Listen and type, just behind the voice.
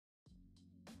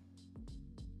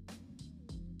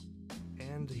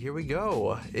And here we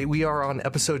go. We are on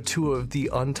episode 2 of the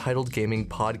Untitled Gaming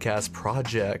Podcast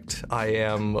Project. I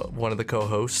am one of the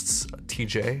co-hosts,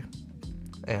 TJ,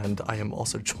 and I am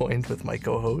also joined with my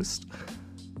co-host.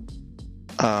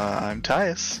 I'm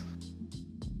Tyus.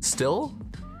 Still?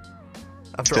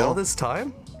 After all this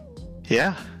time?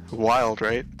 Yeah, wild,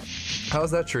 right? How's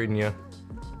that treating you?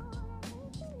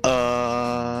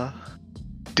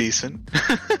 Decent.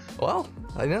 Well,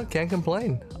 I know, can't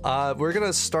complain. We're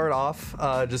gonna start off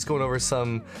just going over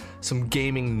some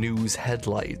gaming news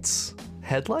headlights.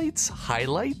 Headlights?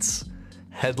 Highlights?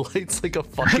 Headlights like a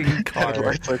fucking car.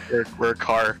 Headlights like we're a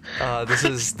car.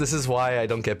 This is why I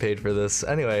don't get paid for this.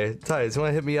 Anyway, Tyus, you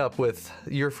want to hit me up with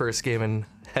your first gaming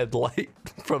headlight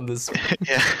from this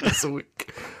this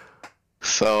week?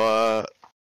 So,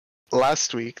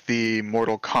 last week the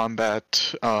Mortal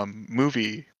Kombat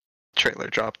movie trailer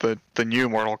dropped, the new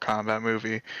Mortal Kombat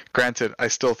movie. Granted, I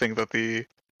still think that the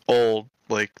old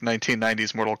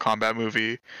 1990s Mortal Kombat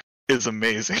movie is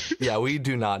amazing. Yeah, we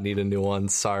do not need a new one,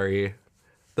 sorry.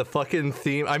 The fucking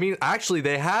theme, I mean, actually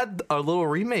they had a little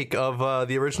remake of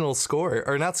the original score,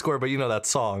 or not score, but you know that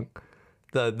song,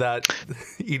 that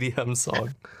EDM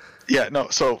song. Yeah, no,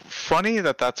 so funny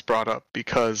that's brought up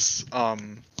because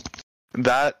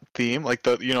that theme, like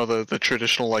the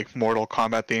traditional Mortal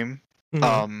Kombat theme,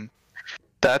 Mm-hmm.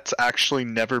 That's actually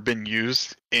never been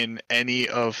used in any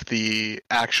of the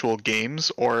actual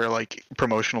games or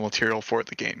promotional material for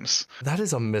the games. That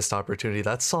is a missed opportunity.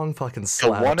 That song fucking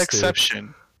slaps.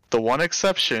 The one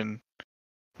exception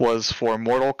was for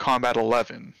Mortal Kombat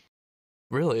 11.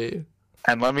 Really?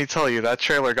 And let me tell you, that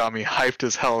trailer got me hyped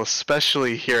as hell,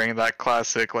 especially hearing that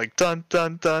classic dun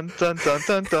dun dun dun dun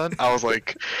dun dun. I was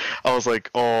like,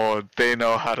 oh, they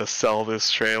know how to sell this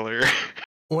trailer.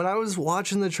 When I was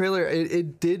watching the trailer,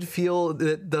 it did feel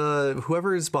that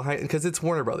whoever is behind, because it's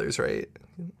Warner Brothers, right?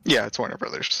 Yeah, it's Warner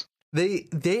Brothers.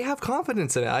 They have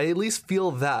confidence in it. I at least feel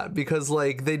that, because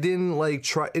they didn't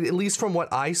try, at least from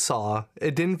what I saw,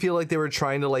 it didn't feel like they were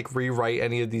trying to rewrite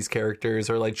any of these characters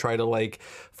or try to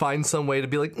find some way to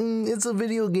be it's a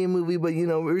video game movie, but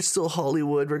we're still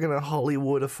Hollywood. We're gonna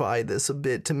Hollywoodify this a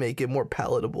bit to make it more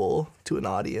palatable to an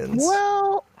audience.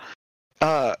 Well,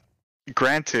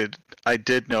 granted, I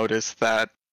did notice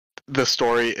that the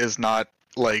story is not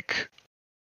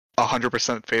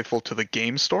 100% faithful to the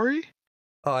game story.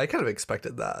 Oh, I kind of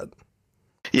expected that.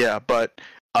 Yeah, but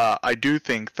I do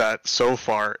think that so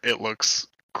far it looks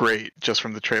great just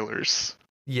from the trailers.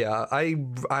 Yeah,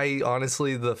 I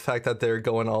honestly, the fact that they're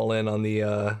going all in on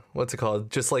the what's it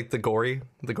called, just the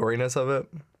goriness of it,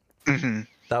 mm-hmm.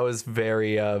 That was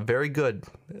very very good.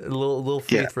 A little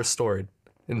faith restored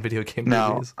in video game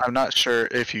movies. Now, I'm not sure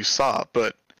if you saw,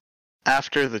 but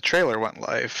after the trailer went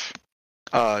live,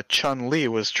 Chun-Li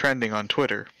was trending on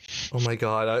Twitter. Oh my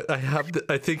god,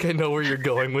 I think I know where you're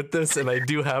going with this, and I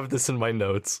do have this in my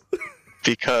notes.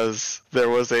 Because there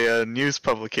was a news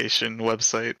publication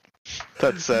website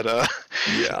that said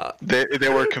yeah, they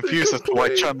were confused as to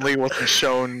why Chun-Li wasn't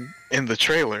shown in the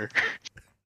trailer.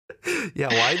 Yeah,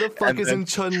 why the fuck isn't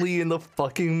Chun-Li in the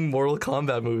fucking Mortal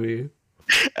Kombat movie?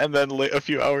 And then a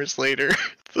few hours later,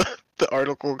 the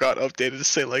article got updated to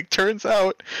say, turns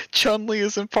out Chun-Li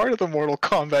isn't part of the Mortal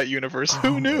Kombat universe.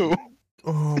 Who knew?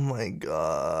 Oh my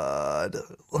god.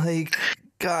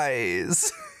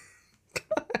 Guys.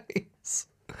 Guys.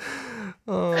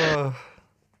 I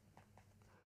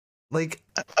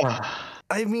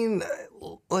mean,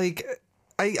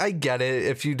 I get it.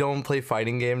 If you don't play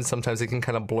fighting games, sometimes it can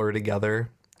kind of blur together.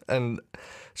 And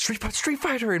Street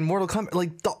Fighter and Mortal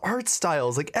Kombat, the art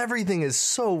styles, everything is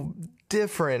so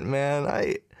different, man.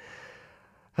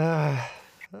 They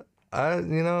at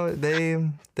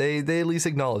least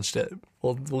acknowledged it.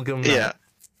 We'll give them that. Yeah,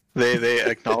 they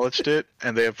acknowledged it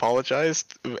and they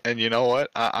apologized. And you know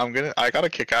what? I got a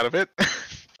kick out of it.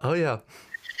 Oh yeah.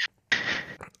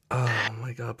 Oh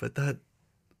my god! But that.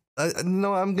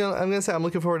 No, I'm gonna say I'm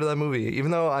looking forward to that movie. Even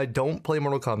though I don't play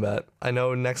Mortal Kombat, I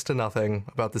know next to nothing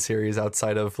about the series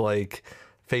outside of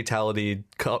fatality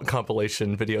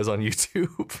compilation videos on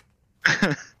YouTube.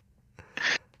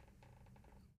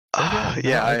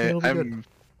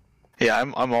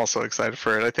 I'm also excited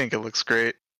for it. I think it looks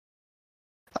great.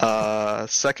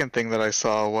 Second thing that I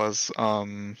saw was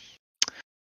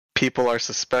people are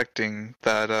suspecting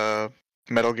that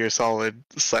Metal Gear Solid,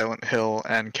 Silent Hill,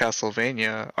 and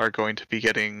Castlevania are going to be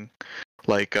getting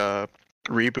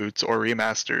reboots or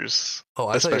remasters. Oh,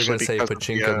 I thought you were going to say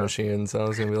pachinko machines. I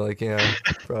was going to be yeah,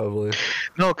 probably.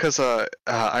 No, because I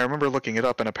remember looking it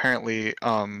up, and apparently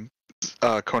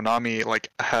Konami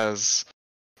has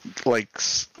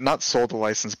not sold the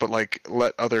license, but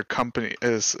let other company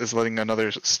is letting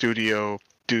another studio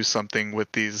do something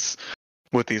with these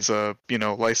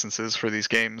licenses for these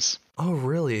games. Oh,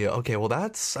 really? Okay, well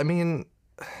that's, I mean,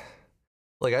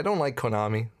 like, I don't like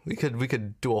Konami. We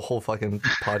could do a whole fucking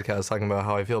podcast talking about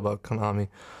how I feel about Konami.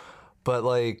 But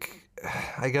like,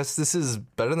 I guess this is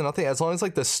better than nothing as long as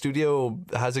like the studio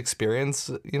has experience,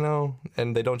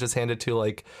 and they don't just hand it to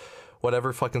like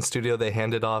whatever fucking studio they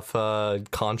handed off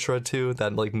Contra to,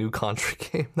 that like new Contra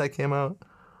game that came out.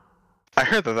 I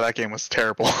heard that game was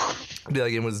terrible. That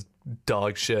game was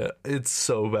dog shit. It's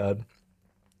so bad.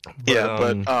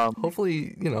 But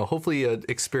hopefully an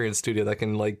experienced studio that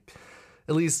can like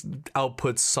at least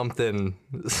output something,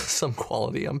 some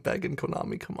quality. I'm begging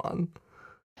Konami, come on.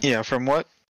 Yeah, from what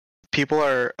people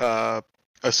are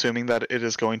assuming that it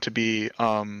is going to be,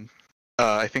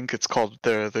 I think it's called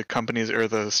the company's or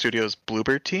the studio's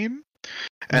Bluebird team,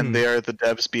 and they are the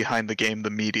devs behind the game The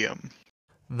Medium.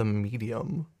 The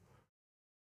Medium.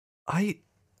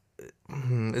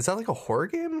 Is that like a horror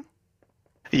game?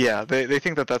 Yeah, they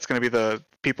think that that's going to be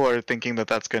people are thinking that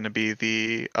that's going to be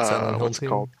the what's it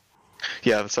called?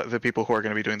 Yeah, the people who are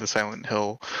going to be doing the Silent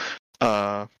Hill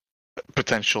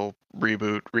potential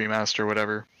reboot, remaster,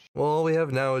 whatever. Well, all we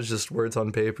have now is just words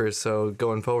on paper, so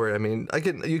going forward, I mean,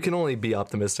 you can only be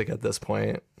optimistic at this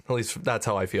point. At least that's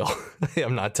how I feel.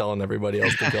 I'm not telling everybody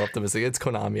else to feel optimistic. It's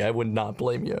Konami. I would not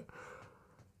blame you.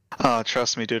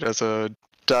 Trust me, dude, as a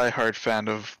diehard fan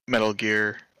of Metal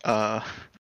Gear, let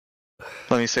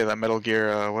me say that Metal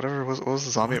Gear, what was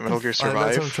the zombie? Metal Gear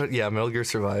Survive? Metal Gear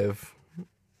Survive.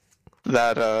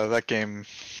 That game.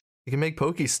 You can make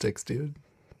pokey sticks, dude.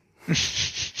 I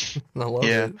love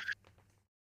it.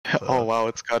 Oh wow,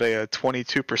 it's got a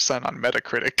 22% on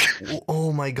Metacritic.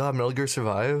 Oh my god, Metal Gear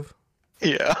Survive?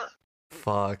 Yeah.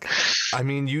 Fuck. I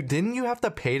mean, didn't you have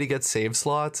to pay to get save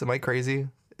slots? Am I crazy?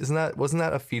 Wasn't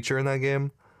that a feature in that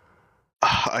game?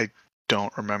 I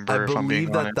don't remember. I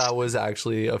believe that was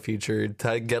actually a feature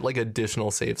to get like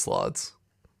additional save slots.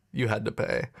 You had to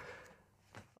pay.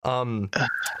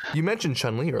 You mentioned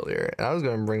Chun-Li earlier, and I was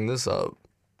going to bring this up.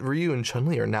 Ryu and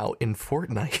Chun-Li are now in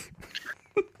Fortnite.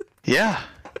 Yeah,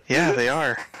 they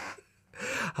are.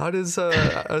 How does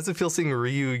it feel seeing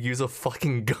Ryu use a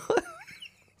fucking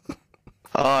gun?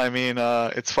 I mean,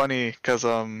 it's funny because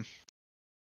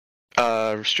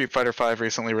Street Fighter V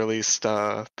recently released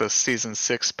the Season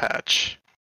 6 patch.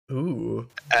 Ooh.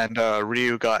 And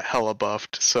Ryu got hella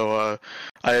buffed, so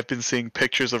I have been seeing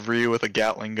pictures of Ryu with a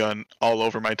Gatling gun all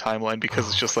over my timeline because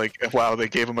it's just like, wow, they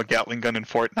gave him a Gatling gun in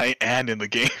Fortnite and in the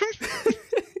game.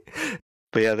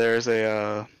 But yeah, there's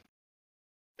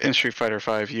in Street Fighter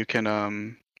V you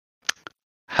can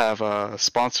have a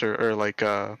sponsor or like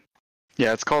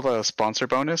it's called a sponsor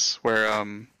bonus where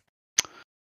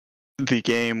the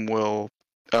game will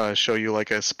show you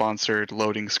like a sponsored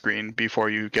loading screen before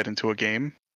you get into a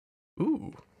game.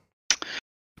 Ooh.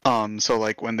 So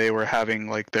like when they were having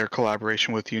like their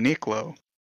collaboration with Uniqlo,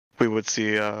 we would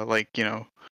see the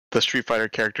Street Fighter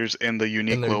characters in the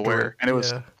Uniqlo wear, and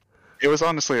it was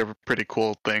honestly a pretty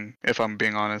cool thing, if I'm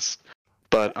being honest.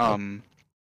 But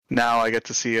now I get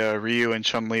to see Ryu and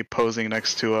Chun-Li posing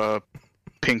next to a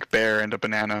pink bear and a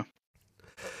banana.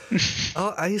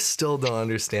 I still don't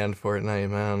understand Fortnite,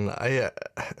 man.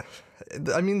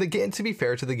 I mean, the game, to be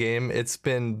fair to the game, it's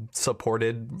been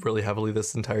supported really heavily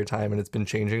this entire time, and it's been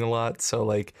changing a lot. So,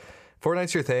 like,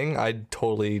 Fortnite's your thing, I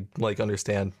totally, like,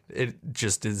 understand. It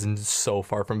just isn't so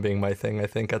far from being my thing, I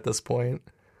think, at this point.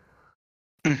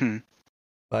 Mm-hmm.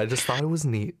 I just thought it was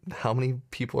neat how many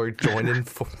people are joining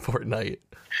Fortnite.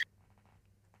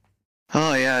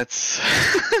 Oh, yeah,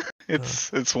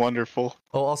 it's wonderful.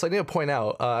 Oh, also, I need to point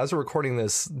out, as we're recording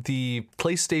this, the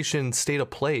PlayStation State of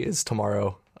Play is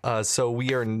tomorrow. So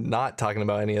we are not talking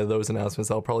about any of those announcements.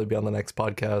 That'll probably be on the next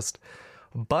podcast.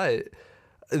 But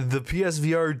the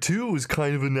PSVR 2 was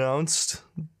kind of announced.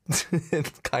 Was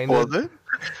it?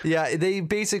 Yeah, they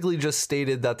basically just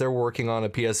stated that they're working on a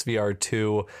PSVR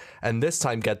 2. And this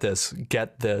time, get this.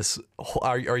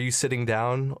 Are you sitting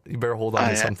down? You better hold on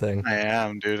to something. I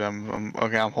am, dude. I'm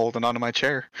holding on to my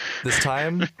chair. This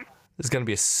time, it's going to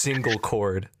be a single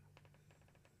cord.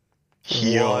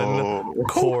 Yo. One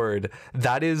cord.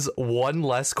 That is one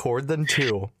less cord than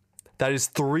 2. That is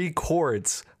 3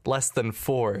 cords less than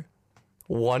 4.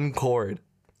 1 cord.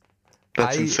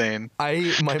 That's insane.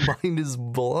 My mind is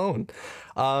blown.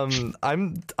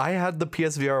 I had the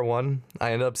PSVR 1.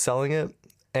 I ended up selling it,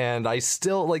 and I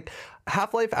still like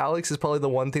Half-Life Alyx is probably the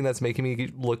one thing that's making me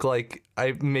look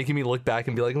back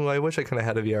and be like, oh, I wish I kind of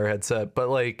had a VR headset. But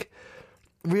like,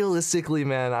 realistically,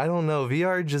 man, I don't know.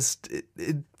 VR just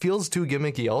it feels too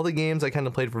gimmicky. All the games I kind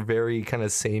of played were very kind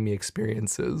of samey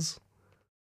experiences.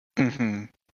 Mm-hmm.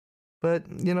 But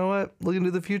you know what? Looking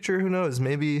to the future, who knows?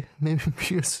 Maybe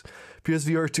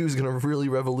PSVR 2 is gonna really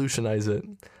revolutionize it.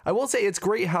 I will say it's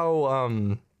great how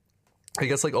I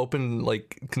guess like open,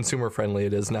 like consumer friendly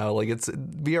it is now. Like it's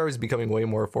VR is becoming way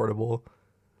more affordable,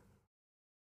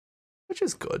 which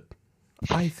is good,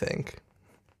 I think.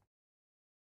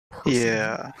 Personally.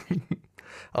 Yeah.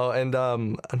 Oh, and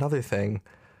another thing,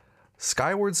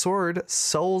 Skyward Sword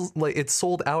sells, like it's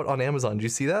sold out on Amazon. Did you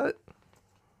see that?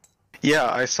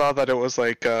 Yeah, I saw that it was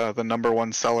like the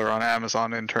 #1 seller on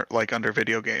Amazon like under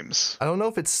video games. I don't know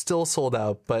if it's still sold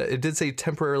out, but it did say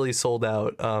temporarily sold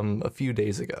out a few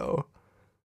days ago.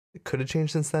 It could have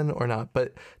changed since then or not,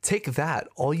 but take that,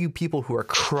 all you people who are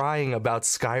crying about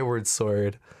Skyward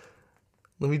Sword.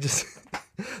 Let me just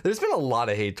there's been a lot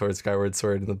of hate towards Skyward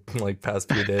Sword in the like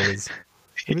past few days.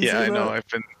 Yeah, I know.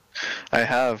 I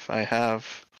have.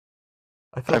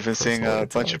 I've been seeing a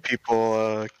bunch of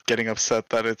people getting upset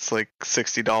that it's like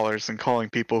 $60 and calling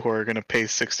people who are gonna pay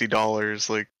 $60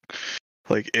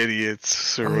 like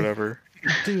idiots or whatever.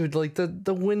 Dude, like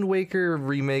the Wind Waker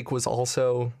remake was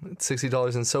also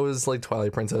 $60, and so is like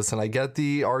Twilight Princess. And I get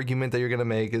the argument that you're gonna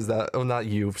make is that, oh, not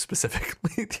you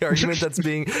specifically. The argument that's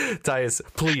being, Tyus,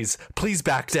 please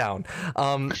back down.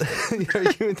 The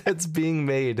argument that's being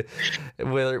made,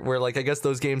 where like I guess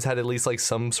those games had at least like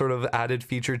some sort of added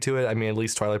feature to it. I mean, at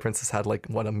least Twilight Princess had like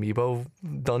what, amiibo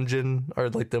dungeon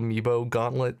or like the amiibo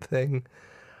gauntlet thing.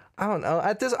 I don't know.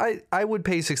 At this, I would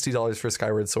pay $60 for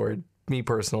Skyward Sword. Me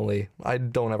personally, I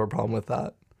don't have a problem with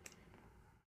that.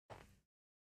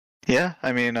 Yeah,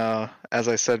 I mean, as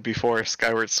I said before,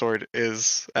 Skyward Sword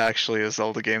is actually a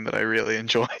Zelda game that I really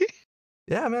enjoy.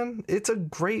 Yeah, man, it's a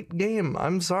great game.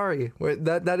 I'm sorry.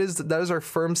 That is our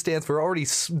firm stance. We're already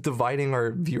dividing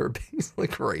our viewer base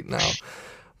like right now.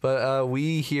 But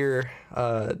we here,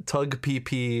 Tug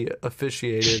PP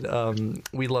officiated.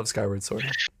 We love Skyward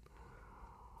Sword.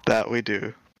 That we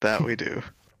do.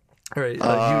 All right,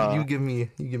 you give me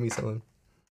something.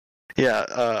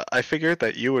 Yeah, I figured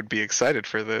that you would be excited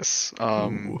for this.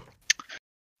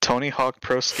 Tony Hawk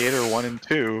Pro Skater 1 and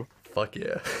 2. Fuck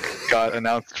yeah. Got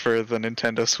announced for the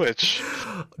Nintendo Switch.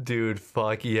 Dude,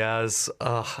 fuck yes.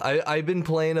 I've been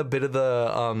playing a bit of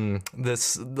the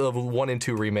the 1 and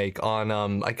 2 remake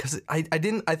on because I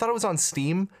thought it was on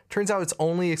Steam. Turns out it's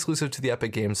only exclusive to the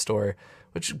Epic Games Store,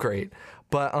 which is great.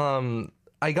 But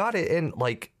I got it in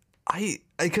like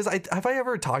have I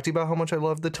ever talked to you about how much I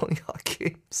love the Tony Hawk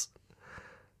games?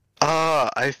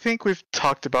 I think we've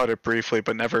talked about it briefly,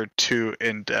 but never too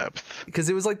in depth. Because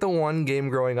it was like the one game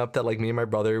growing up that like me and my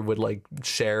brother would like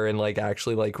share and like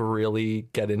actually like really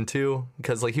get into.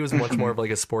 Because like he was much more of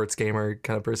like a sports gamer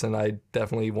kind of person. I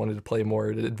definitely wanted to play more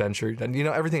adventure and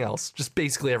everything else, just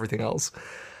basically everything else.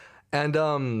 And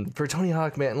for Tony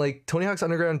Hawk, man, like Tony Hawk's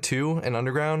Underground 2 and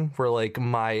Underground were like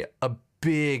a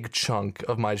big chunk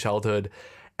of my childhood.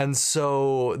 And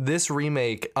so this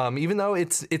remake, even though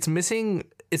it's missing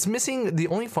the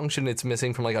only function it's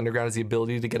missing from like Underground is the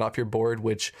ability to get off your board,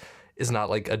 which is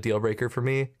not like a deal breaker for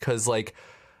me, because like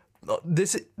the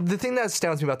thing that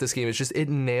astounds me about this game is just it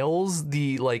nails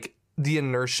the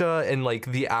inertia and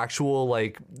like the actual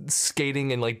like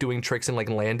skating and like doing tricks and like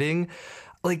landing.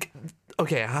 Like,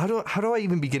 okay, how do I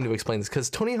even begin to explain this? Because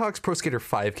Tony Hawk's Pro Skater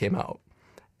 5 came out.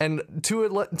 And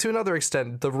to another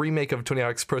extent, the remake of Tony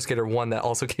Hawk's Pro Skater 1 that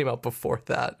also came out before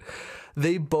that,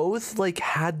 they both like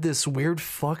had this weird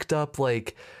fucked up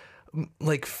like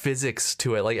physics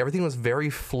to it. Like everything was very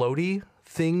floaty.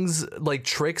 Things like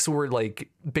tricks were like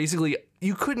basically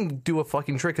you couldn't do a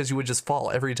fucking trick because you would just fall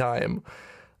every time.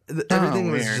 Everything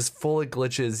was just full of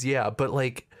glitches. Yeah, but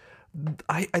like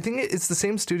I think it's the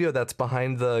same studio that's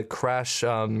behind the Crash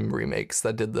remakes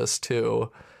that did this too.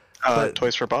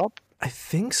 Toys for Bob? I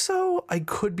think so. I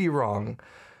could be wrong,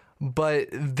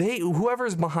 but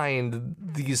whoever's behind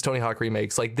these Tony Hawk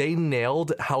remakes, like they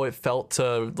nailed how it felt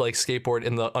to like skateboard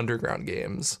in the Underground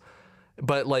games.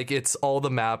 But like it's all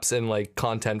the maps and like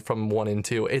content from 1 and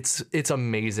 2. It's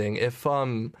amazing. If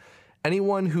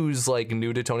anyone who's like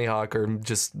new to Tony Hawk or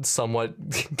just somewhat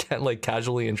like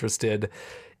casually interested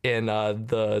in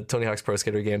the Tony Hawk's Pro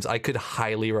Skater games, I could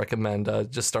highly recommend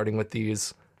just starting with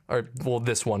these. Or well,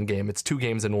 this one game. It's 2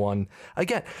 games in one.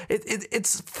 Again,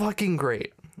 it's fucking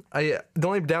great. The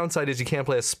only downside is you can't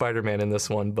play as Spider-Man in this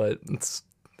one, but it's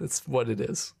what it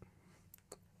is.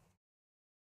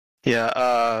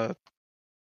 Yeah.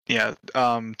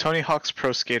 Tony Hawk's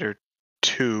Pro Skater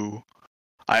 2.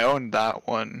 I owned that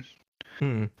one,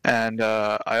 and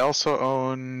I also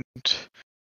owned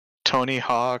Tony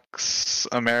Hawk's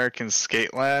American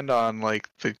Skateland on like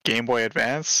the Game Boy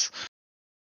Advance.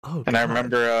 Oh And I God.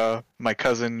 remember my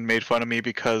cousin made fun of me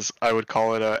because I would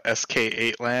call it a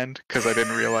SK8 land because I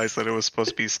didn't realize that it was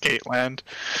supposed to be Skate Land.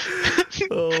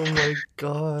 Oh my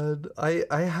God. I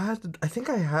think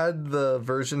I had the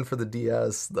version for the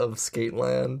DS of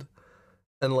Skateland.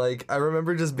 And like I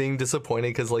remember just being disappointed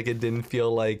because like it didn't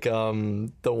feel like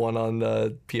the one on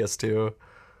the PS2.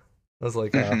 I was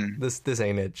like, Mhm. this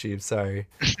ain't it, Chief. Sorry.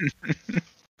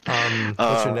 What's your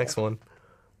uh, next one?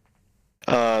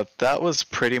 that was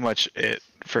pretty much it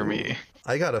for Ooh, me.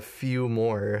 I got a few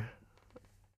more.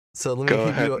 So let me Go hit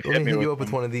ahead you. and Let hit me me hit with you up with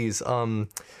them. one of these.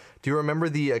 Do you remember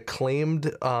the acclaimed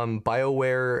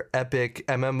BioWare epic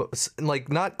MMO? Like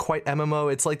not quite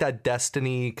MMO. It's like that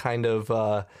Destiny kind of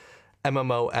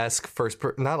MMO esque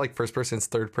not like first person. It's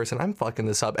third person. I'm fucking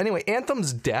this up. Anyway,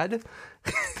 Anthem's dead.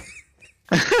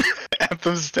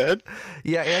 Anthem's dead?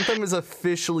 Yeah, Anthem is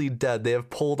officially dead. They have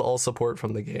pulled all support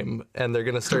from the game, and they're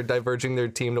gonna start diverging their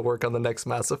team to work on the next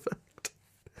Mass Effect.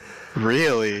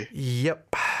 Really?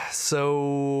 Yep.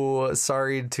 So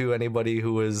sorry to anybody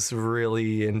who is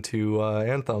really into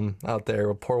Anthem out there.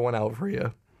 We'll pour one out for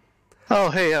you. Oh,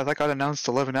 hey, yeah, that got announced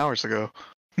 11 hours ago.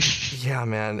 Yeah,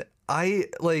 man. I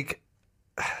like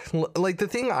the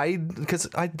thing because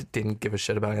I didn't give a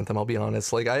shit about Anthem. I'll be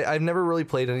honest. Like I've never really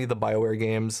played any of the BioWare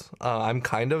games. I'm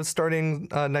kind of starting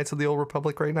Knights of the Old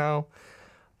Republic right now,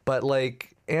 but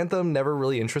like Anthem never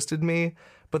really interested me.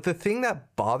 But the thing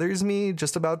that bothers me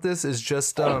just about this is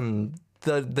just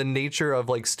the nature of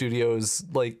like studios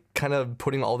like kind of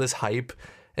putting all this hype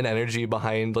and energy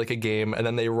behind like a game and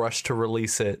then they rush to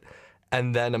release it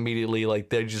and then immediately like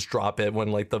they just drop it when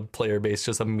like the player base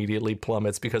just immediately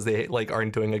plummets because they like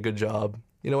aren't doing a good job.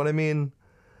 You know what I mean?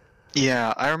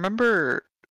 Yeah, I remember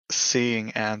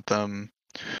seeing Anthem,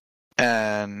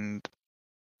 and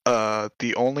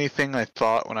the only thing I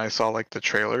thought when I saw like the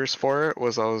trailers for it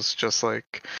was I was just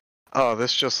like, oh,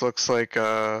 this just looks like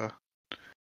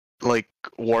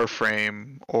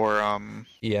Warframe or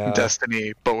Yeah.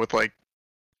 Destiny, but with like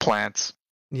plants.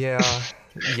 Yeah.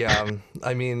 Yeah.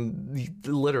 I mean,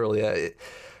 literally.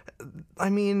 I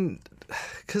mean,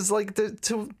 because like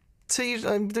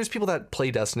there's people that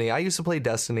play Destiny. I used to play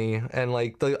Destiny, and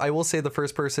like I will say the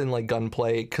first person like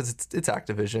gunplay because it's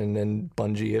Activision and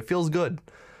Bungie. It feels good.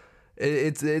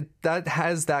 It that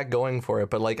has that going for it,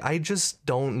 but like I just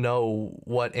don't know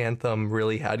what Anthem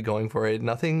really had going for it.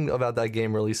 Nothing about that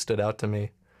game really stood out to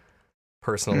me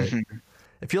personally. Hmm.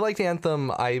 If you liked Anthem,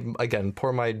 I again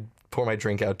pour my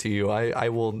drink out to you. I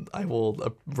will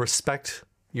respect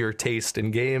your taste in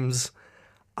games.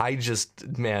 I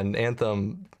just man,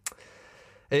 Anthem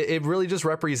it really just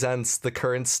represents the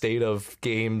current state of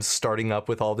games starting up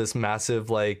with all this massive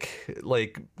like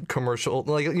commercial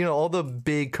like you know all the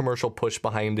big commercial push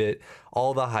behind it,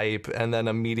 all the hype, and then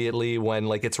immediately when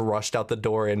like it's rushed out the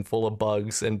door and full of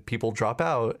bugs and people drop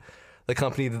out, the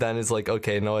company then is like,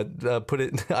 okay, no, put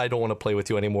it. I don't want to play with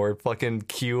you anymore. Fucking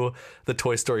cue the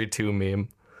Toy Story 2 meme.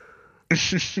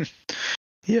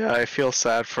 Yeah, I feel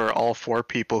sad for all four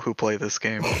people who play this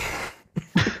game.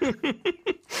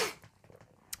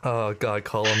 Oh God,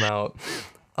 call them out.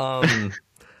 Um,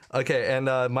 okay, and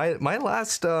my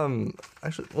last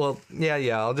actually, well, yeah,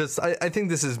 I think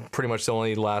this is pretty much the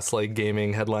only last like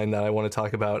gaming headline that I want to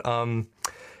talk about.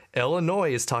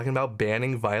 Illinois is talking about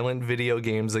banning violent video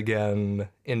games again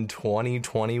in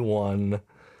 2021.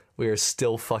 We are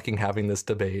still fucking having this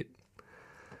debate.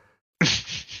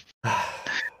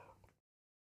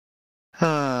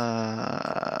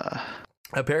 uh,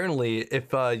 Apparently,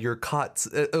 if you're caught,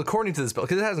 according to this bill,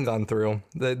 because it hasn't gone through,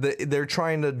 they're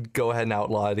trying to go ahead and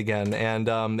outlaw it again. And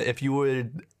if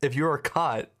you are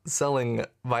caught selling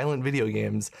violent video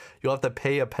games, you'll have to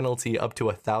pay a penalty up to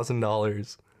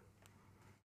 $1,000.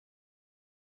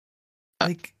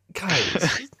 Like,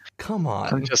 guys, come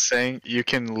I'm on. just saying, you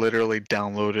can literally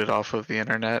download it off of the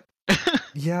internet.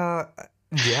 Yeah,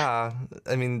 yeah.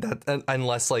 I mean that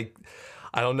unless like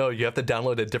I don't know, you have to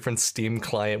download a different Steam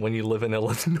client when you live in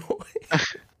Illinois.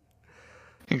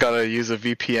 You gotta use a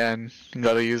VPN. You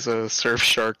gotta use a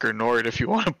Surfshark or Nord if you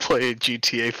want to play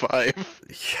GTA 5.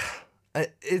 Yeah,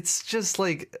 it's just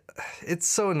like it's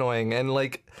so annoying. And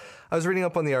like I was reading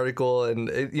up on the article, and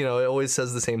it always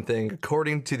says the same thing.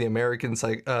 According to the American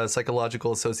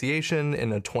Psychological Association,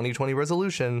 in a 2020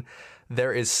 resolution,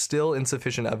 there is still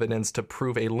insufficient evidence to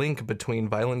prove a link between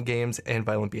violent games and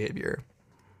violent behavior.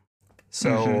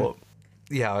 So,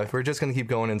 yeah, if we're just going to keep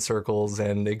going in circles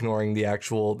and ignoring the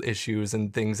actual issues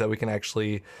and things that we can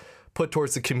actually put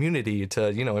towards the community to,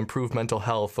 improve mental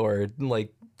health or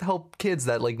like help kids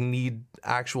that like need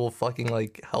actual fucking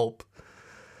like help.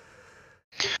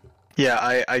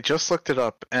 Yeah, I just looked it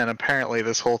up, and apparently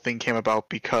this whole thing came about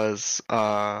because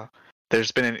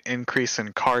there's been an increase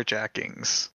in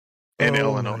carjackings in Oh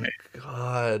Illinois. my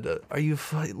god. Are you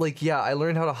like, yeah, I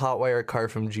learned how to hotwire a car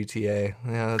from GTA.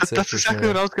 Yeah, that's it That's for exactly sure.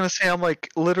 what I was gonna say. I'm like,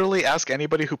 literally ask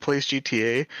anybody who plays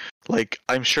GTA. Like,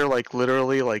 I'm sure like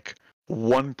literally like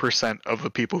 1% of the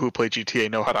people who play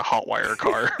GTA know how to hotwire a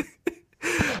car.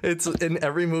 It's in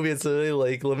every movie. It's literally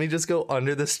like, let me just go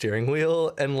under the steering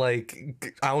wheel and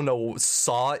like, I don't know,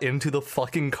 saw into the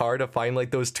fucking car to find like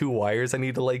those two wires I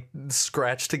need to like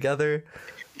scratch together.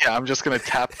 Yeah, I'm just gonna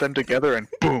tap them together and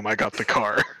boom, I got the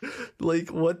car. Like,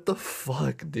 what the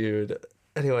fuck, dude?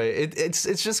 Anyway, it's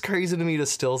just crazy to me to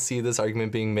still see this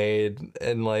argument being made,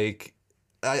 and like,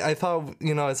 I thought,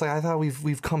 you know, it's like I thought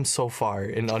we've come so far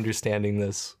in understanding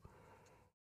this.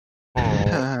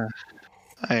 Oh.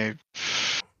 I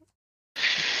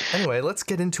Anyway, let's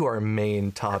get into our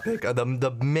main topic,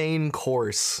 the main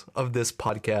course of this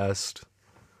podcast.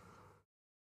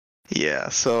 Yeah,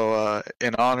 so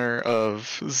in honor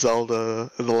of Zelda,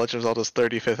 The Legend of Zelda's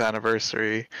 35th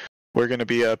anniversary, we're gonna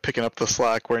be picking up the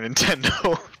slack where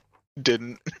Nintendo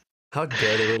didn't. How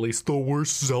dare they release the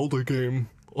worst Zelda game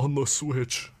on the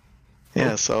Switch?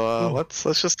 Yeah, so Oh. let's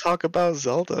just talk about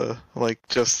Zelda. Like,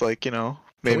 just like, you know,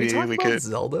 Can we maybe talk we about could.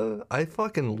 Zelda? I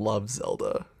fucking love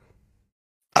Zelda.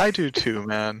 I do too,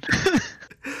 man.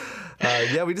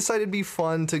 Yeah, we decided it'd be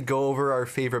fun to go over our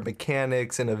favorite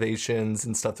mechanics, innovations,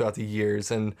 and stuff throughout the years.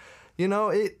 And you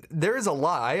know, there is a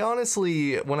lot. I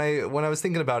honestly, when I was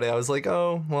thinking about it, I was like,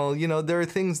 oh, well, you know, there are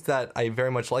things that I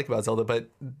very much like about Zelda, but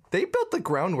they built the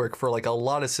groundwork for like a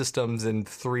lot of systems in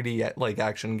 3D like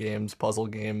action games, puzzle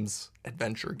games,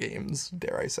 adventure games,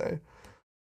 dare I say.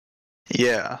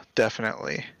 Yeah,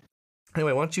 definitely.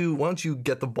 Anyway, why don't you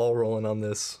get the ball rolling on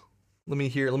this? Let me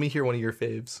hear one of your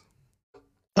faves.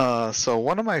 So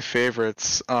one of my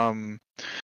favorites, and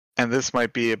this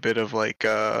might be a bit of like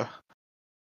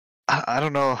I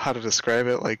don't know how to describe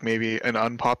it, like maybe an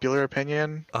unpopular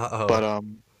opinion, but Uh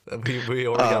oh, we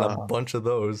already got a bunch of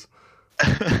those.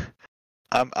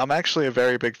 I'm actually a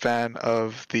very big fan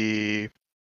of the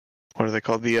what are they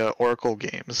called? The Oracle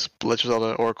games, Legend of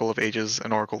Zelda: Oracle of Ages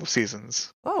and Oracle of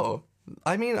Seasons. Oh,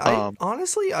 I mean, I Um,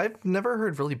 honestly I've never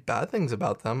heard really bad things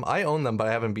about them. I own them, but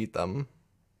I haven't beat them.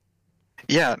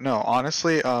 yeah, no,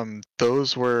 honestly,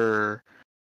 those were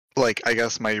like I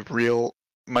guess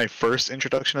my first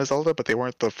introduction to Zelda, but they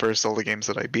weren't the first Zelda games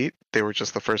that I beat. They were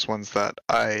just the first ones that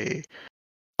I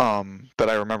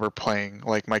remember playing.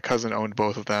 Like my cousin owned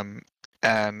both of them,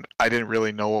 and I didn't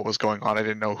really know what was going on. I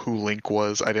didn't know who Link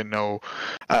was. I didn't know.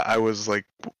 I was like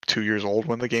 2 years old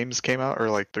when the games came out, or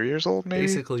like 3 years old maybe.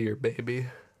 Basically, your baby.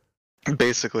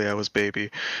 Basically, I was baby,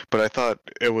 but I thought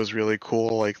it was really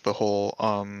cool, like the whole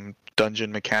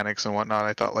dungeon mechanics and whatnot.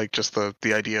 I thought like just the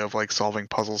idea of like solving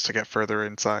puzzles to get further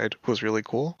inside was really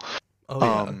cool. Oh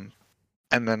yeah. Um,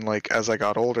 and then like as I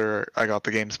got older, I got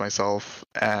the games myself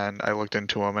and I looked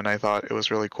into them and I thought it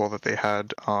was really cool that they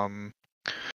had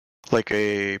like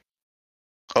a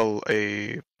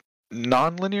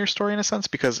non-linear story in a sense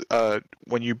because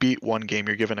when you beat one game,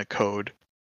 you're given a code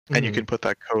and you Mhm. can put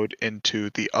that code into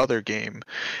the other game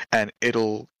and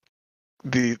it'll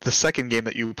the second game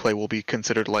that you play will be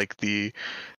considered like the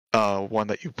one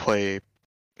that you play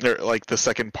or like the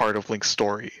second part of Link's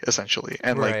story essentially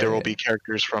and like there will Right. be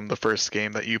characters from the first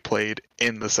game that you played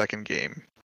in the second game.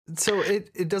 So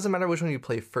it doesn't matter which one you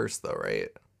play first, though, right?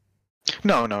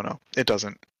 No, it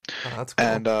doesn't. Oh, that's cool.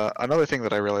 And another thing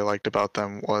that I really liked about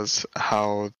them was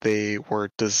how they were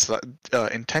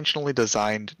intentionally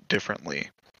designed differently.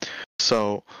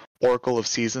 So Oracle of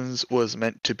Seasons was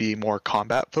meant to be more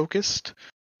combat focused,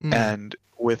 Mm. and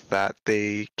with that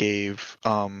they gave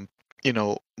you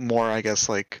know, more I guess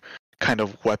like kind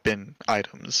of weapon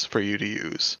items for you to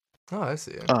use. Oh, I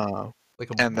see. Uh,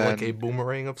 and Like a then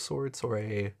boomerang of sorts, or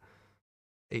a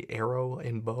arrow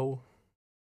and bow.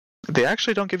 they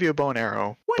actually don't give you a bow and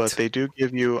arrow, but What? they do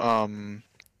give you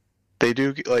they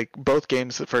do like both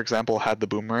games for example had the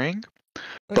boomerang,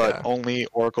 but Okay. only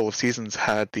Oracle of Seasons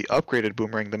had the upgraded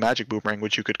boomerang, the magic boomerang,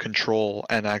 which you could control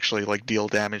and actually like deal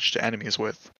damage to enemies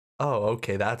with. Oh,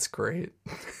 okay, that's great.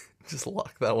 Just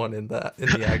lock that one in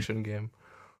the action game.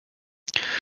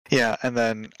 Yeah, and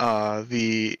then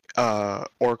the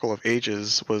Oracle of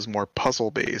Ages was more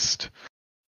puzzle based.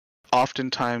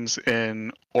 Oftentimes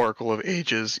in Oracle of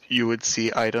Ages, you would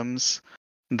see items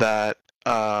that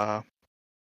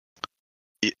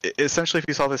essentially, if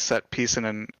you saw this set piece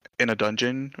in a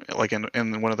dungeon, like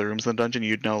in one of the rooms in the dungeon,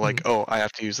 you'd know like, Mhm. oh, I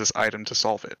have to use this item to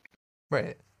solve it.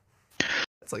 Right.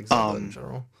 It's like Zelda in Um,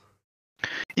 general.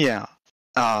 yeah,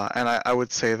 And I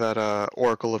would say that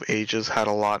Oracle of Ages had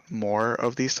a lot more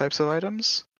of these types of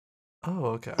items. Oh,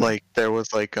 okay. Like there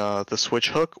was like the switch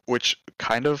hook, which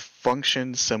kind of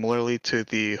functioned similarly to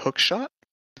the hook shot,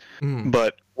 Mm.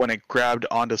 but when it grabbed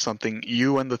onto something,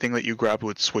 you and the thing that you grabbed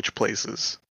would switch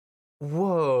places.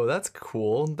 Whoa, that's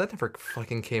cool. That never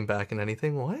fucking came back in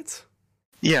anything. What?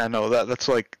 Yeah, no, that's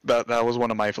like that was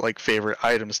one of my like favorite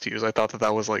items to use. I thought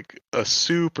that was like a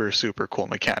super super cool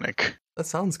mechanic. That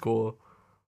sounds cool.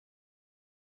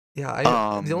 Yeah, the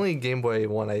Um, only Game Boy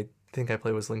one I think I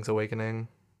played was Link's Awakening.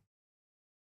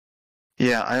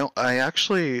 yeah, I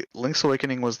actually Link's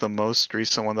Awakening was the most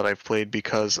recent one that I've played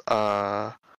because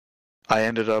I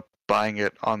ended up buying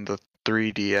it on the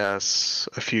 3DS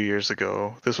a few years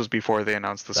ago. This was before they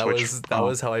announced the Switch. That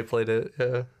was how I played it.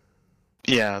 Yeah.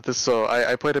 Yeah,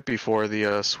 I played it before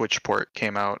the Switch port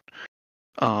came out.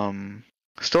 Um,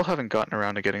 Still haven't gotten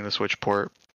around to getting the Switch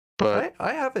port, but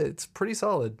I have it. It's pretty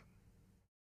solid.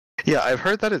 yeah, I've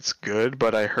heard that it's good,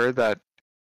 but I heard that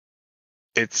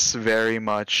it's very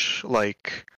much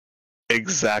like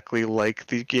exactly like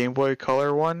the Game Boy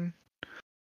Color one,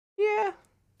 Yeah,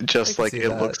 I just can like see it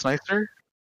that. looks nicer.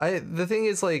 The thing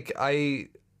is like I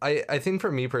think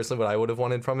for me personally what I would have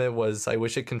wanted from it was I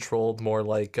wish it controlled more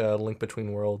like Link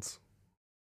Between Worlds.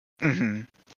 Hmm.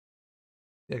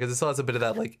 Yeah, because it still has a bit of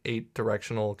that like 8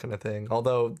 directional kind of thing.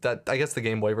 Although that I guess the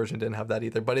Game Boy version didn't have that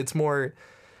either, but it's more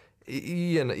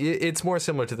you know, it's more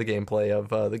similar to the gameplay of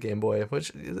the Game Boy,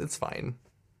 which it's fine.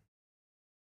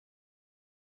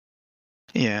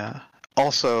 Yeah.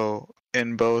 Also,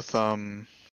 in both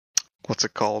what's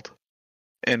it called?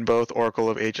 In both Oracle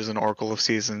of Ages and Oracle of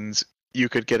Seasons, you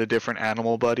could get a different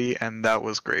animal buddy, and that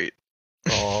was great.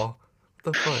 Oh,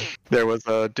 what the fuck? There was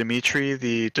Dimitri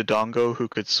the Dodongo who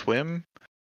could swim.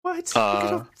 What? You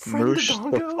get a friend Moosh the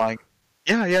Dodongo? flying.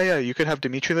 Yeah. You could have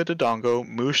Dimitri the Dodongo,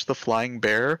 Moosh the flying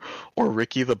bear, or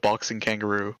Ricky the boxing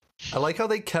kangaroo. I like how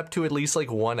they kept to at least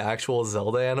like one actual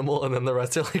Zelda animal, and then the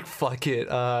rest are like, fuck it,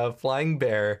 flying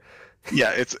bear.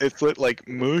 Yeah, it's like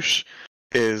Moosh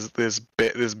is this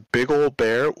big old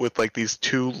bear with like these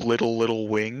two little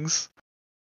wings,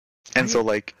 and so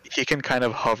like he can kind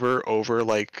of hover over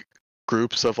like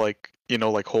groups of like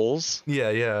like holes.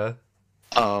 Yeah.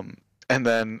 Um, and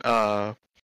then what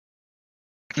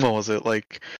was it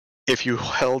like? If you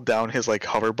held down his like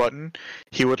hover button,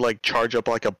 he would like charge up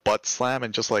like a butt slam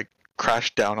and just like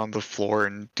crash down on the floor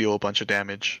and deal a bunch of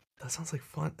damage. That sounds like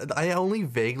fun. I only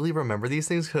vaguely remember these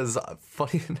things because,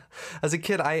 funny, as a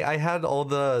kid, I had all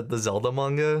the Zelda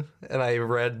manga and I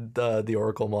read the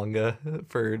Oracle manga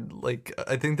for like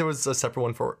I think there was a separate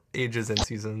one for Ages and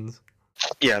Seasons.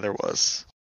 Yeah, there was.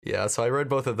 Yeah, so I read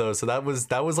both of those. So that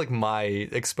was like my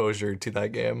exposure to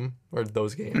that game or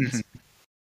those games. Mhm.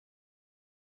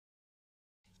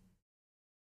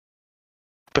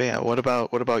 But yeah, what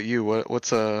about you?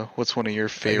 What's one of your I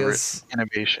favorite guess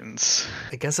innovations?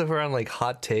 I guess if we're on like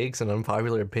hot takes and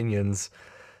unpopular opinions,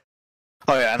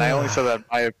 Oh yeah, and I only said I that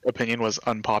my opinion was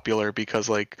unpopular because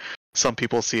like some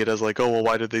people see it as like, oh well,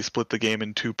 why did they split the game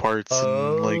in two parts and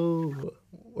oh,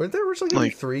 were there originally gonna be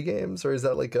like 3 games or is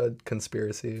that like a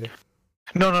conspiracy?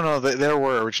 no, there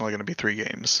were originally going to be three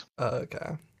games.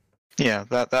 Okay. Yeah,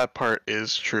 that part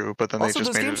is true, but then they Also, just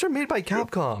those made games it. are made by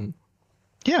Capcom.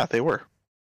 Yeah, they were.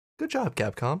 Good job,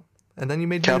 Capcom. And then you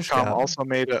made Minish Capcom Cap. also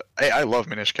made a. Hey, I love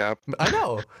Minish Cap. I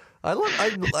know.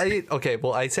 Okay,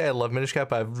 well, I say I love Minish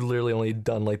Cap. I've literally only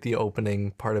done like the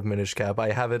opening part of Minish Cap.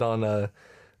 I have it on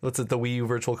what's it, the Wii U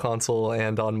Virtual Console,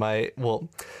 and on my, well,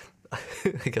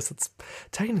 I guess it's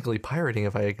technically pirating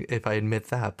if I admit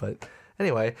that, but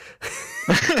anyway.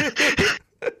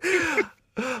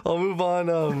 I'll move on.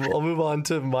 I'll move on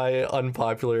to my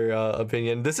unpopular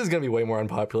opinion. This is gonna be way more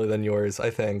unpopular than yours,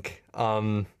 I think.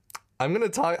 I'm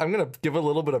gonna give a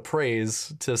little bit of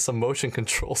praise to some motion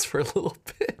controls for a little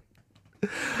bit.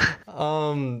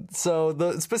 So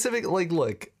the specific, like,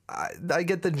 look, I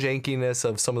get the jankiness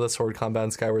of some of the sword combat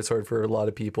in Skyward Sword for a lot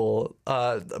of people.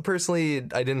 Personally,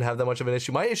 I didn't have that much of an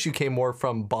issue. My issue came more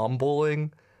from bomb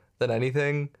bowling than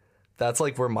anything. That's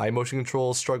like where my motion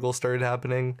control struggle started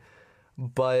happening.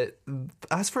 But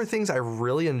as for things I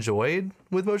really enjoyed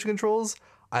with motion controls,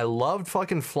 I loved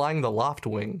fucking flying the loft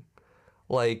wing.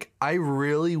 Like, I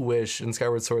really wish in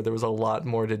Skyward Sword there was a lot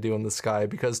more to do in the sky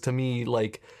because to me,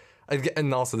 like,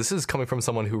 and also this is coming from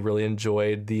someone who really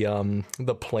enjoyed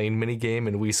the plane mini game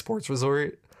in Wii Sports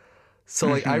Resort. So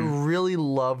like, I really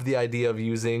love the idea of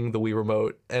using the Wii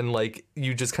remote and like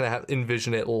you just kind of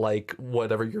envision it like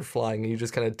whatever you're flying and you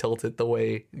just kind of tilt it the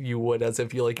way you would as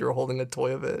if you like you're holding a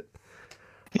toy of it.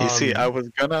 You see, Um, I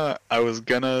was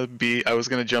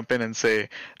gonna jump in and say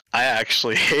I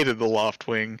actually hated the loft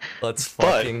wing, let's but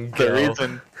fucking the go.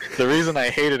 reason the reason I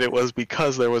hated it was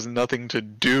because there was nothing to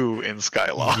do in Yeah.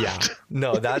 Skyloft.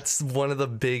 No, that's one of the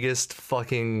biggest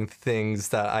fucking things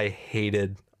that I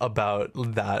hated about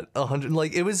that 100.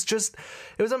 Like it was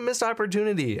a missed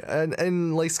opportunity.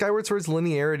 And like Skyward Sword's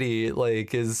linearity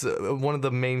like is one of the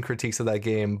main critiques of that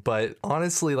game, but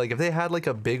honestly, like if they had like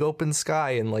a big open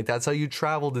sky and like that's how you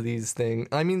travel to these things.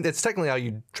 I mean, it's technically how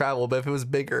you travel, but if it was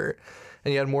bigger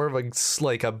and you had more of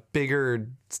like a bigger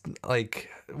like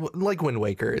Wind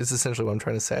Waker is essentially what I'm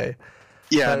trying to say.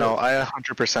 Yeah, no, But I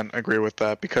 100% agree with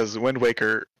that because Wind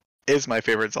Waker is my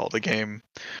favorite Zelda game,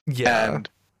 yeah. and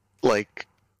like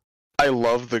I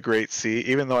love the Great Sea,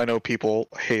 even though I know people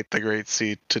hate the Great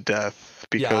Sea to death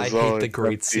Yeah, I because hate the it's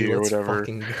Great Sea. empty or Let's whatever.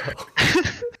 fucking go.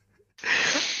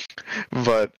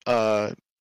 But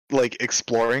like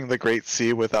exploring the Great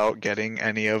Sea without getting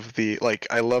any of the like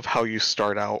I love how you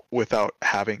start out without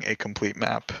having a complete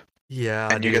map Yeah,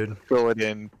 and you get to dude. fill it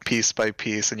in piece by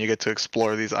piece and you get to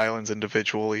explore these islands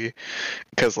individually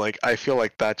because like I feel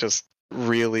like that just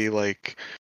really like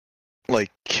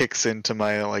kicks into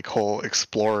my like whole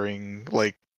exploring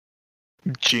like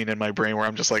gene in my brain where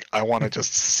I'm just like I want to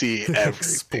just see everything.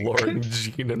 Exploring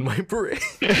gene in my brain.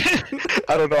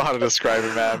 I don't know how to describe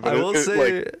it, man, but I will like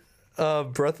say,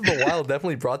 Breath of the Wild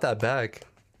definitely brought that back.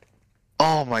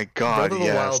 oh my Breath god, of the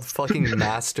yes. Wild fucking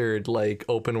mastered like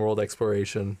open world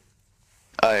exploration.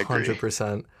 I agree.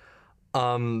 100%.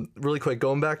 Really quick,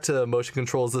 going back to motion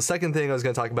controls, the second thing I was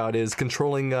going to talk about is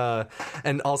controlling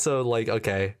and also like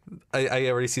okay, I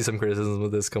already see some criticisms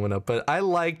with this coming up, but I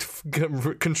liked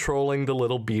controlling the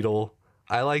little beetle.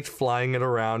 I liked flying it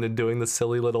around and doing the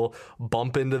silly little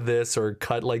bump into this or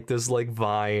cut like this like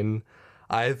vine.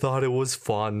 I thought it was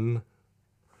fun.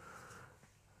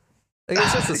 I guess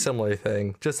it's just a similar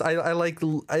thing. Just I like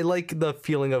the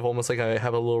feeling of almost like I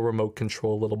have a little remote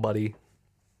control little buddy.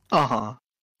 Uh-huh.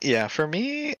 Yeah, for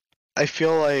me, I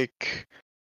feel like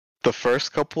the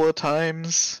first couple of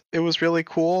times it was really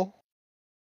cool.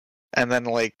 And then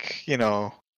like,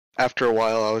 after a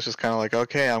while I was just kind of like,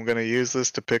 okay, I'm gonna use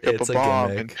this to pick up a It's a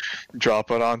bomb and gimmick.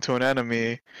 drop it onto an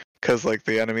enemy. Cause like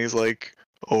the enemy's like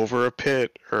over a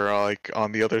pit or like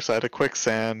on the other side of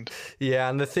quicksand. Yeah,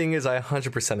 and the thing is, I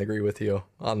 100% agree with you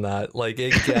on that. Like,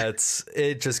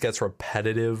 it just gets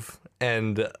repetitive,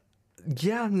 and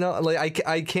yeah, no, like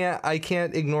I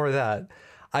can't ignore that.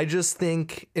 I just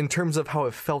think, in terms of how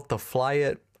it felt to fly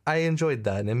it, I enjoyed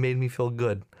that, and it made me feel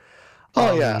good.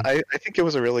 Oh yeah, Um, I think it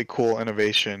was a really cool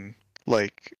innovation.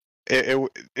 Like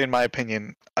in my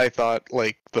opinion, I thought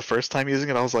like the first time using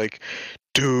it, I was like,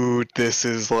 dude, this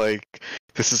is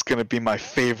gonna be my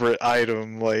favorite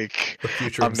item. Like the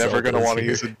future I'm of never Zelda gonna is want to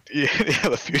here. use it. Yeah,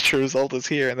 the future result is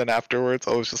here. And then afterwards,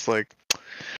 I was just like,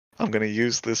 I'm gonna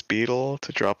use this beetle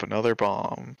to drop another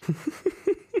bomb.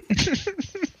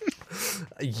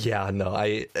 Yeah, no,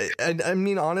 I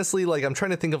mean honestly, like I'm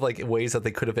trying to think of like ways that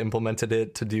they could have implemented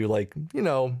it to do like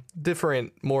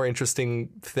different, more interesting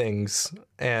things,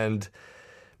 and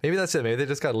maybe that's it. Maybe they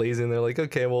just got lazy and they're like,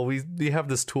 okay, well we have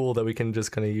this tool that we can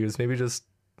just kind of use. Maybe just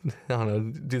I don't know,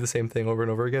 do the same thing over and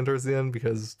over again towards the end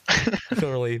because you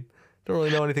don't really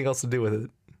know anything else to do with it.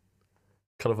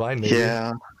 Cut a vine, maybe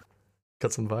Yeah.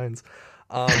 cut some vines.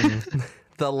 Um,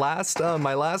 the last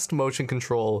my last motion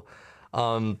control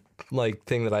like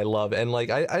thing that I love, and like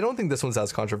I don't think this one's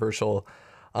as controversial.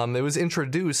 It was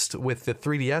introduced with the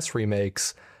 3DS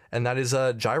remakes, and that is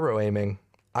gyro aiming.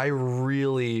 I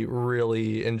really,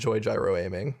 really enjoy gyro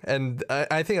aiming, and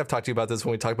I think I've talked to you about this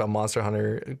when we talked about Monster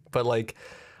Hunter. But like,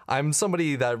 I'm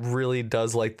somebody that really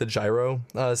does like the gyro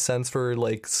sense for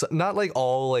like not like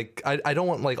all like I don't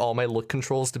want like all my look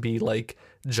controls to be like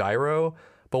gyro,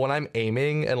 but when I'm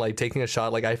aiming and like taking a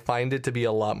shot, like I find it to be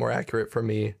a lot more accurate for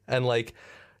me. And like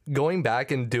going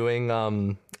back and doing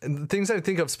things I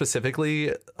think of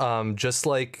specifically, just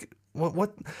like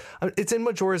what it's in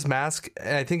Majora's Mask,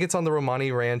 and I think it's on the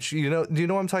Romani Ranch. Do you know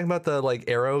what I'm talking about, the like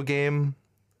arrow game,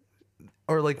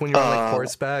 or like when you're on like Uh,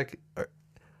 horseback,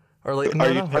 or like are no,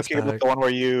 you not talking about horseback, the one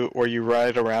where you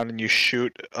ride around and you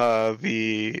shoot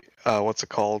the what's it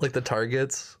called? like the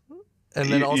targets. And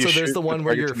then You also there's shoot the the one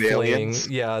where targets you're of the fleeing. aliens?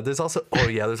 Yeah, there's also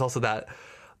that.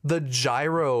 The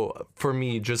gyro for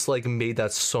me just like made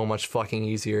that so much fucking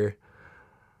easier.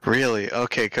 Really?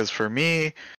 Okay, because for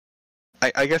me,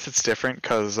 I guess it's different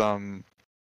because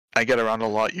I get around a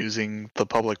lot using the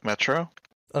public metro,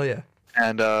 Oh yeah.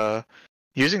 and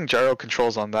using gyro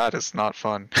controls on that is not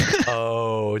fun.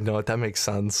 Oh no, that makes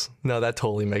sense. No, that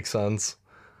totally makes sense.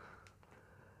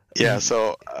 Yeah,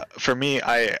 so for me,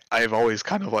 I've always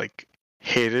kind of like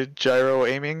hated gyro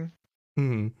aiming.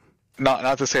 Hmm.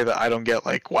 Not to say that I don't get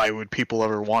like why would people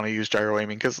ever want to use gyro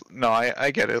aiming, because no,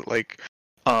 I get it. Like,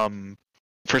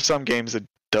 for some games it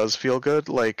does feel good.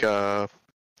 Like I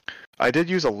did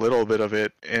use a little bit of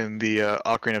it in the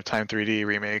Ocarina of Time 3D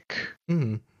remake.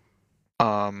 Hmm.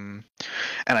 And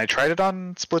I tried it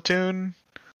on Splatoon.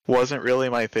 Wasn't really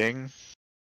my thing.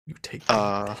 You take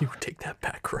that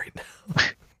back right now.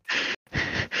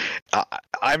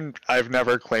 I've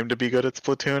never claimed to be good at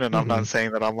Splatoon, and I'm not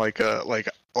saying that I'm like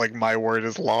my word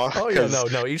is law. Oh yeah,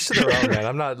 no, each to their own,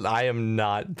 man. I am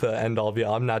not the end all be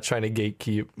all. I'm not trying to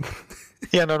gatekeep.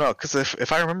 Yeah, no, because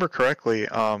if I remember correctly,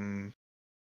 what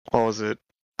was it?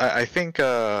 I think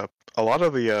a lot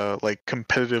of the like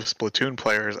competitive Splatoon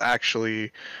players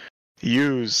actually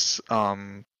use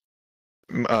like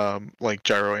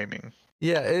gyro aiming.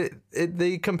 Yeah,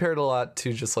 they compared a lot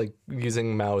to just like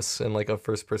using mouse in like a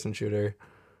first person shooter.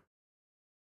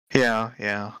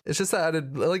 Yeah. It's just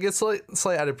added, like, it's like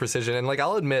slight added precision, and like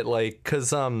I'll admit, like,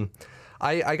 cause I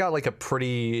got like a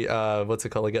pretty what's it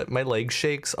called? Like my leg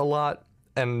shakes a lot,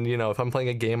 and you know if I'm playing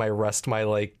a game, I rest my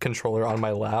like controller on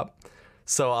my lap,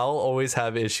 so I'll always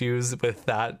have issues with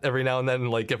that every now and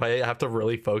then. Like if I have to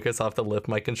really focus, I'll have to lift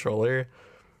my controller.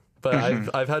 But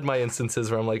I've had my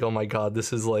instances where I'm like, oh my god,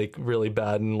 this is like really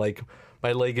bad, and like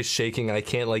my leg is shaking, and I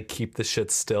can't like keep the shit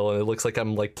still, and it looks like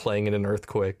I'm like playing in an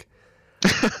earthquake.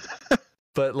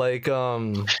 But like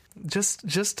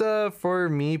just for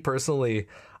me personally,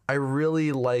 I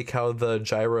really like how the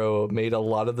gyro made a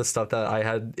lot of the stuff that I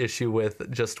had issue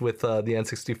with just with the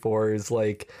N64's.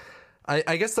 Like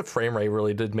I guess the frame rate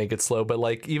really did make it slow, but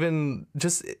like even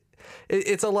just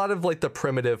it's a lot of like the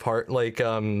primitive heart, like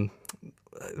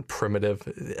primitive,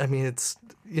 I mean, it's,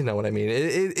 you know what I mean,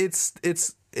 it's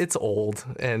old,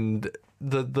 and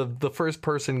the first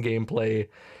person gameplay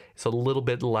is a little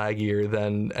bit laggier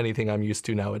than anything I'm used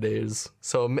to nowadays,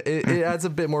 so it adds a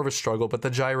bit more of a struggle, but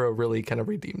the gyro really kind of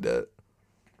redeemed it.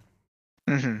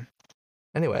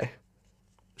 Anyway,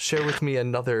 share with me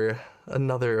another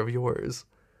of yours.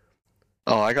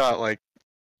 Oh, I got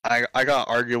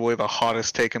arguably the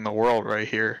hottest take in the world right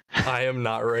here. I am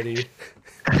not ready.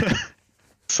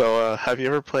 So, have you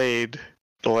ever played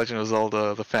The Legend of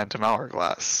Zelda: The Phantom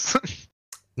Hourglass?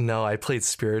 No, I played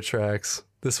Spirit Tracks.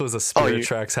 This was a Spirit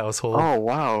Tracks household. Oh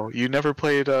wow, you never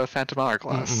played Phantom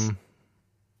Hourglass? Mm-mm.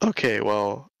 Okay,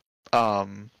 well, I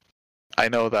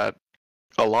know that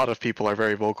a lot of people are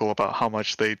very vocal about how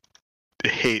much they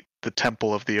hate the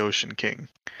Temple of the Ocean King.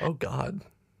 Oh God,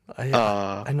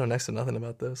 I know next to nothing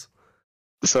about this.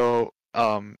 So,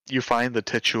 you find the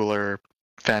titular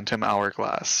Phantom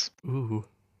Hourglass. Ooh.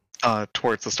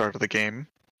 Towards the start of the game,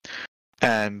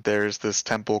 and there's this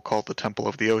temple called the Temple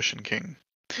of the Ocean King,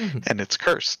 and it's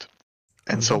cursed.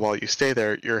 And so while you stay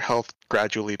there, your health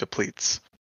gradually depletes.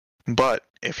 But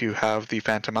if you have the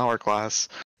Phantom Hourglass,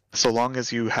 so long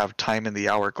as you have time in the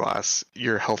hourglass,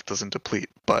 your health doesn't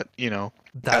deplete. But, you know,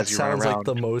 that as you sounds run around,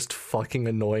 like the most fucking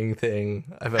annoying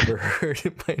thing I've ever heard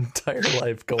in my entire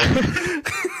life. Go on.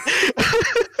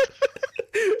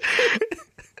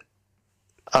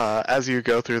 As you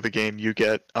go through the game, you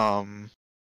get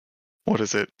what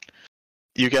is it?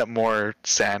 You get more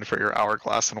sand for your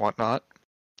hourglass and whatnot.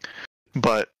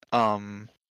 But one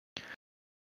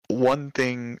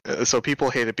thing, so people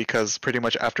hate it because pretty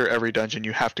much after every dungeon,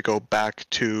 you have to go back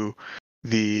to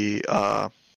the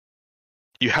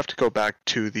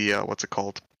what's it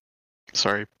called?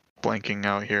 Sorry, blanking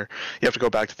out here. You have to go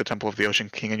back to the Temple of the Ocean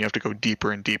King, and you have to go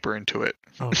deeper and deeper into it.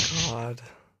 Oh God.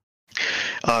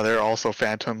 There are also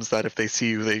phantoms that if they see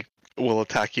you, they will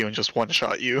attack you and just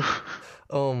one-shot you.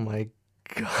 Oh my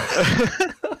God.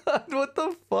 What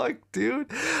the fuck,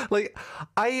 dude? Like,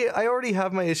 I already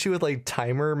have my issue with like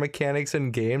timer mechanics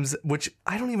in games, which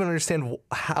I don't even understand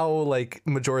how like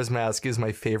Majora's Mask is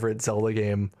my favorite Zelda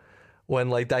game, when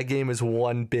like that game is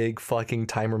one big fucking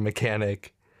timer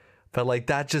mechanic. But like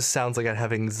that just sounds like I'd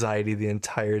have anxiety the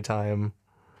entire time.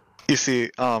 You see,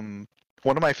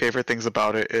 one of my favorite things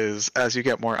about it is as you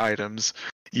get more items,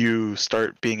 you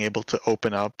start being able to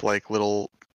open up like little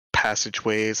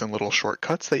passageways and little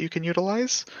shortcuts that you can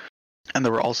utilize. And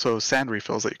there were also sand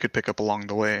refills that you could pick up along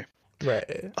the way.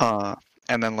 Right.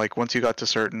 And then like once you got to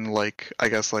certain like I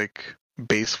guess like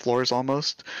base floors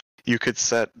almost, you could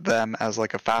set them as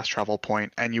like a fast travel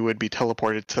point, and you would be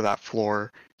teleported to that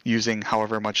floor using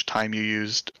however much time you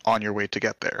used on your way to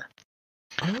get there.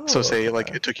 So say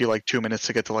like it took you like 2 minutes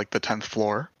to get to like the 10th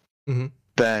floor. Mm-hmm.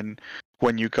 Then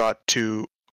when you got to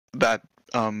that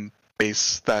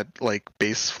base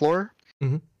floor,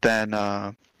 mm-hmm.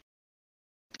 then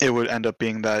it would end up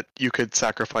being that you could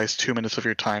sacrifice 2 minutes of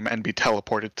your time and be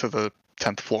teleported to the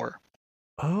 10th floor.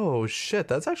 Oh shit,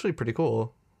 that's actually pretty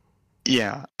cool.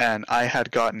 Yeah, and I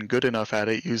had gotten good enough at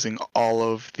it using all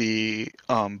of the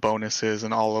bonuses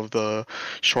and all of the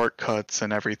shortcuts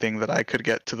and everything that I could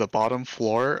get to the bottom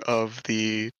floor of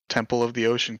the Temple of the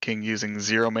Ocean King using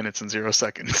 0 minutes and 0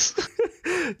 seconds.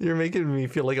 You're making me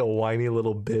feel like a whiny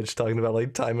little bitch talking about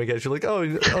like time again. You're like, oh,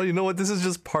 you know what? This is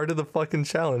just part of the fucking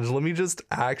challenge. Let me just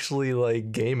actually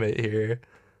like game it here.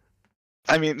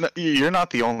 I mean, you're not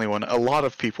the only one. A lot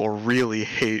of people really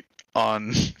hate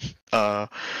on uh,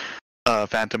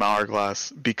 Phantom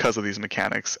Hourglass because of these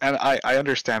mechanics, and I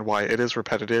understand why. It is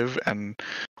repetitive, and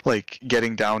like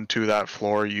getting down to that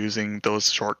floor using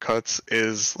those shortcuts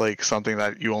is like something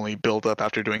that you only build up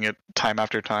after doing it time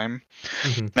after time.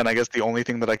 Mm-hmm. And I guess the only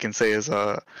thing that I can say is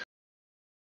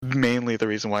mainly the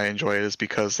reason why I enjoy it is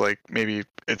because like maybe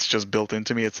it's just built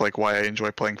into me. It's like why I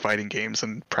enjoy playing fighting games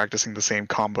and practicing the same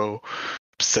combo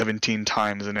 17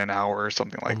 times in an hour or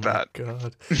something like that.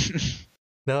 God.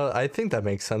 No, I think that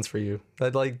makes sense for you.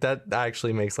 That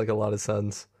actually makes like a lot of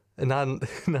sense. And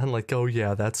not like, oh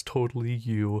yeah, that's totally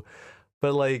you.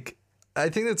 But like I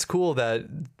think it's cool that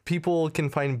people can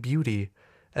find beauty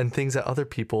and things that other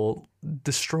people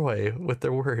destroy with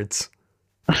their words.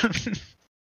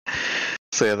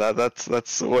 So yeah,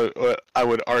 that's what I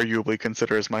would arguably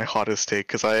consider as my hottest take,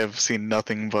 because I have seen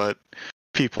nothing but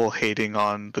people hating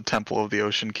on the Temple of the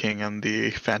Ocean King and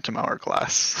the Phantom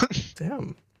Hourglass.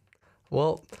 Damn.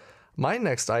 Well, my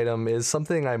next item is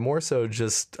something I more so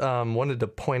just wanted to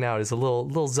point out is a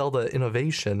little Zelda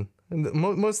innovation. And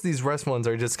most of these rest ones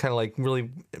are just kind of like really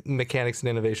mechanics and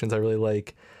innovations I really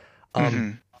like.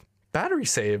 Battery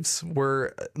saves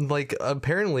were like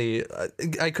apparently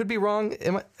I could be wrong,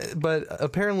 but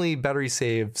apparently battery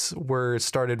saves were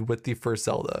started with the first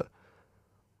Zelda.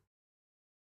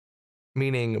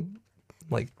 Meaning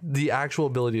like the actual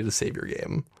ability to save your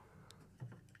game.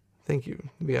 Thank you.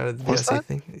 Yeah,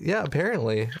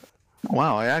 apparently.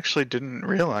 Wow, I actually didn't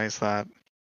realize that.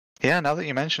 Yeah, now that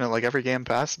you mention it, like every game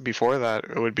past before that,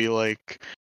 it would be like,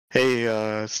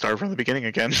 hey, start from the beginning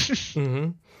again. Mm-hmm.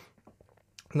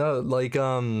 No, like,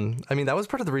 I mean, that was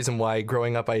part of the reason why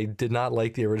growing up I did not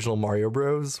like the original Mario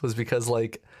Bros. Was because,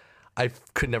 like, I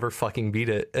could never fucking beat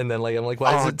it. And then, like, I'm like,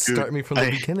 why does it start me from the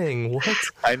beginning? What?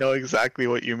 I know exactly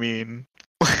what you mean.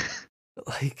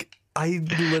 Like, I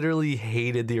literally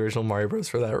hated the original Mario Bros.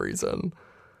 For that reason.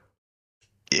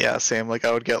 Yeah, same. Like,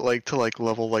 I would get, like, to, like,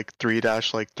 level, like,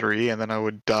 3-3, and then I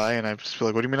would die, and I'd just be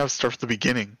like, what do you mean I have to start from the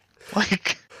beginning?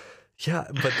 Like... Yeah,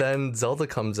 but then Zelda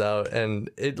comes out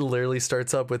and it literally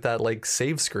starts up with that like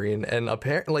save screen, and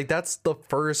apparently like that's the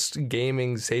first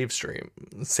gaming save screen.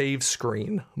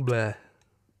 Bleh.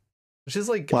 Which is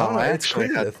like, wow, I don't know, it's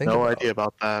crazy to think about. No idea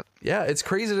about that. Yeah, it's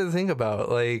crazy to think about.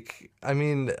 Like, I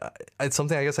mean, it's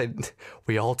something I guess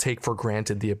we all take for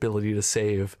granted, the ability to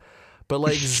save. But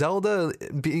like Zelda,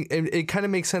 it kind of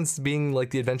makes sense being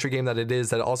like the adventure game that it is,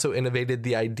 that also innovated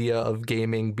the idea of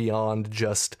gaming beyond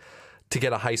just to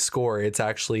get a high score. It's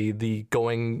actually the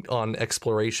going on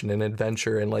exploration and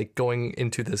adventure and like going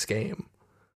into this game.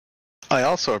 I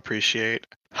also appreciate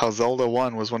how Zelda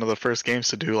 1 was one of the first games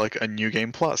to do like a new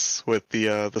game plus with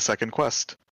the second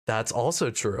quest. That's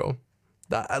also true.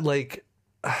 That like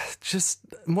just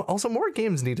also more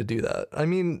games need to do that. I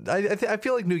mean, I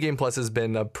feel like New Game Plus has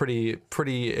been a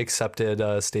pretty accepted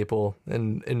staple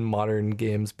in modern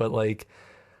games, but like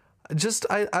just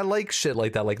I like shit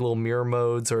like that, like little mirror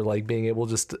modes, or like being able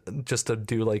just to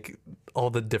do like all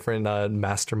the different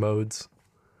master modes.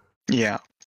 Yeah,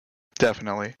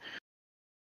 definitely.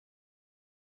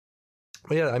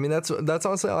 But yeah, I mean that's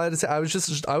honestly all I had to say.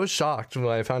 I was shocked when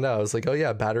I found out. I was like, oh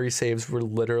yeah, battery saves were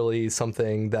literally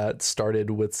something that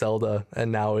started with Zelda,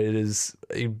 and now it is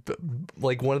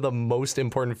like one of the most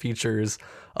important features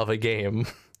of a game.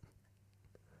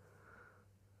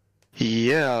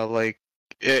 Yeah, like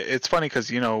it's funny because,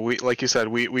 you know, we, like you said,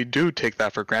 we do take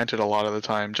that for granted a lot of the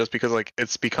time, just because like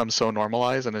it's become so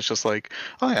normalized, and it's just like,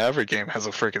 oh yeah, every game has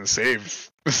a freaking save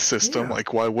system. Yeah.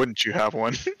 Like, why wouldn't you have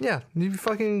one? Yeah, you'd be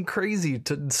fucking crazy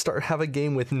to have a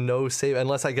game with no save,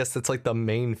 unless I guess that's like the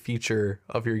main feature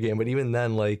of your game. But even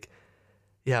then, like,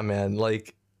 yeah, man,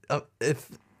 like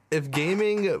if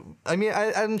gaming, I mean,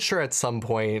 I'm sure at some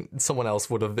point someone else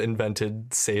would have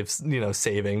invented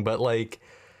saving, but like,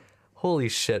 holy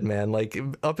shit, man. Like,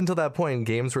 up until that point,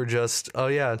 games were just, oh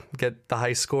yeah, get the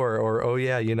high score, or oh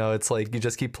yeah, it's like you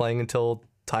just keep playing until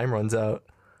time runs out.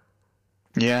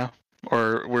 Yeah,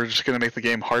 or we're just gonna make the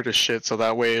game hard as shit, so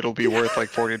that way it'll be worth like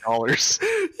 $40.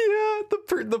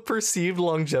 Yeah, the perceived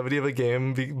longevity of a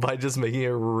game by just making it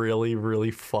really, really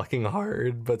fucking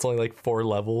hard, but it's only like 4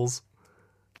 levels.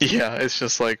 Yeah, it's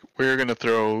just like we're gonna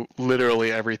throw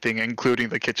literally everything, including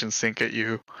the kitchen sink, at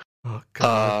you. Oh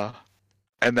god.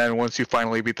 And then once you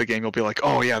finally beat the game, you'll be like,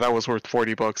 "Oh yeah, that was worth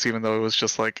 $40," even though it was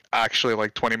just like actually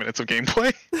like 20 minutes of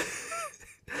gameplay.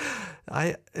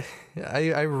 I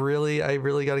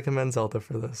really got to commend Zelda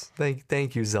for this.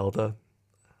 Thank you, Zelda.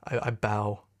 I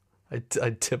bow. I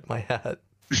tip my hat.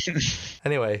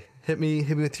 Anyway, hit me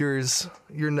with yours.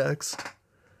 You're next.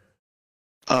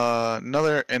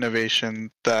 Another innovation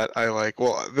that I like.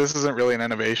 Well, this isn't really an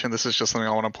innovation. This is just something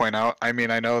I want to point out. I mean,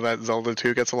 I know that Zelda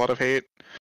 2 gets a lot of hate,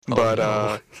 but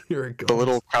no. Here it goes. the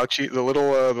little crouchy, the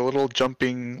little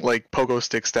jumping like pogo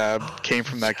stick stab came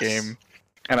from that game,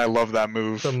 and I love that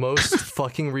move. The most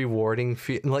fucking rewarding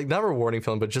like not rewarding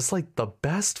feeling, but just like the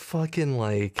best fucking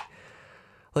like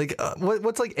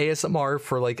what's like ASMR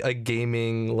for like a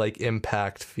gaming like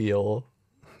impact feel.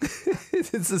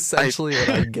 It's essentially what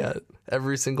I get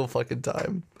every single fucking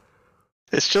time.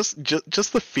 It's just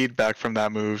the feedback from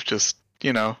that move just,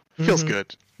 feels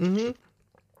good.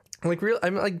 Like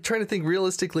I'm like trying to think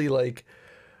realistically, like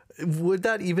would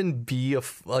that even be a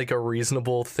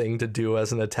reasonable thing to do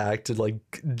as an attack, to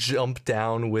like jump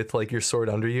down with like your sword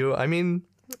under you? I mean,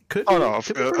 could be, no,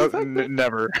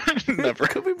 never.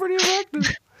 Could be pretty effective.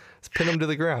 Just pin them to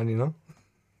the ground, you know.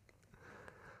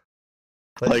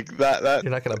 Like that.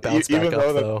 You're not gonna bounce back up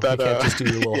though. You can't just do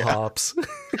your little hops.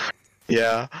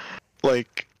 Yeah,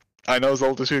 like I know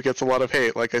Zelda 2 gets a lot of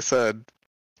hate, like I said,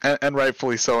 and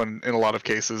rightfully so in a lot of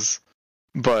cases.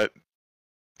 But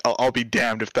I'll be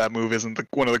damned if that move isn't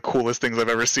one of the coolest things I've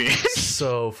ever seen.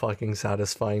 So fucking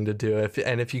satisfying to do.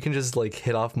 If you can just like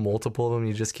hit off multiple of them,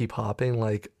 you just keep hopping.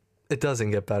 Like it doesn't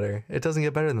get better. It doesn't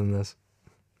get better than this.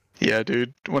 Yeah,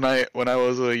 dude. When I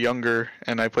was younger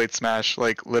and I played Smash,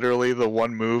 like literally the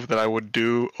one move that I would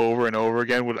do over and over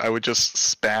again I would just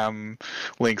spam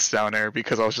Link's down air,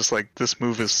 because I was just like, this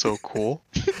move is so cool.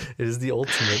 It is the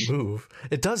ultimate move.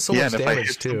 It does so much damage if I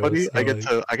hit too. Somebody,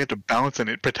 So I get to bounce and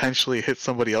it potentially hit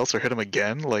somebody else or hit him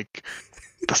again. Like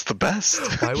that's the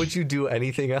best. Why would you do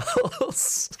anything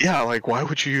else? Yeah, like why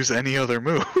would you use any other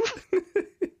move?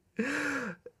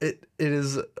 It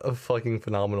is a fucking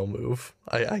phenomenal move.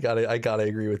 I gotta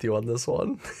agree with you on this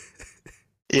one.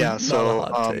 Yeah, so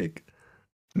not a hot take.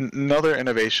 Another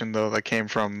innovation though that came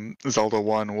from Zelda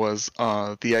 1 was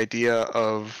the idea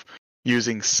of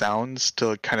using sounds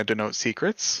to kind of denote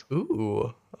secrets.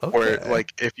 Ooh, okay. Or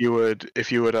like if you would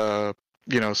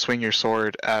swing your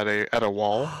sword at a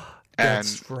wall,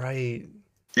 That's and right.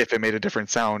 if it made a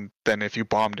different sound, then if you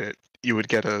bombed it, you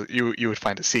would you would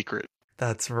find a secret.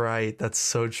 That's right. That's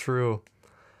so true.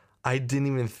 I didn't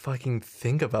even fucking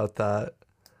think about that.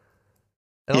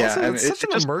 And Yeah, also, and it's it such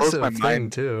an just blows my immersive thing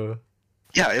mind. too.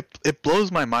 Yeah, it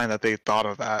blows my mind that they thought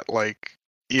of that, like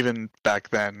even back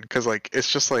then, because like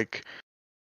it's just like,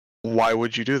 why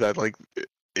would you do that? Like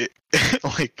it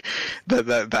like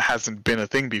that hasn't been a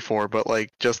thing before, but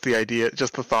like just the idea,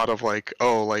 just the thought of like,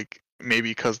 oh, like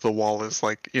maybe because the wall is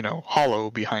like hollow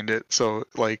behind it, so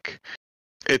like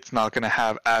it's not gonna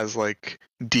have as like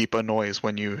deep a noise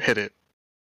when you hit it.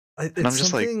 And I'm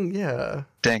just like, yeah.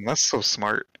 Dang, that's so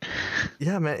smart.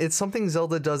 Yeah, man, it's something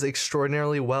Zelda does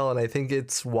extraordinarily well, and I think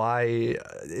it's why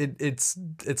its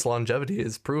longevity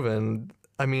is proven.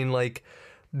 I mean, like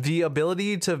the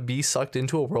ability to be sucked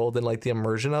into a world and like the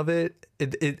immersion of it.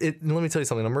 Let me tell you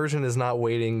something. Immersion is not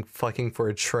waiting fucking for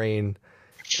a train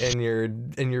in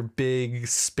your big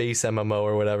space MMO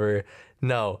or whatever.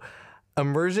 No.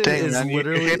 Immersion is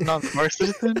literally. You're hitting on Star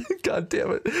Citizen? God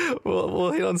damn it!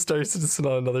 We'll hit on Star Citizen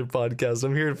on another podcast.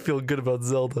 I'm here to feel good about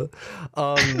Zelda.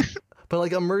 But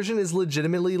like immersion is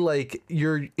legitimately like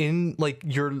you're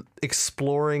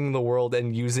exploring the world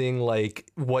and using like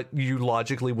what you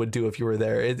logically would do if you were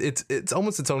there. It's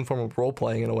almost its own form of role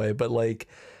playing in a way. But like,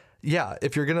 yeah,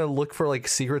 if you're gonna look for like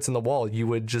secrets in the wall, you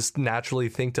would just naturally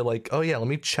think to like, oh yeah, let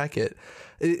me check it.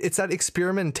 It's that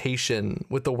experimentation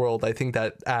with the world, I think,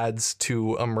 that adds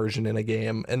to immersion in a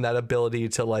game, and that ability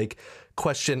to like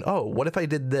question, oh, what if I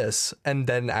did this, and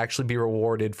then actually be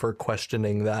rewarded for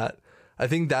questioning that. I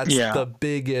think that's the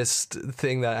biggest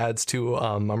thing that adds to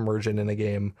immersion in a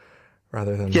game,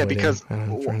 rather than waiting. Because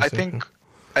I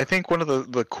think one of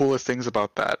the coolest things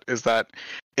about that is that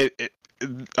it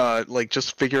like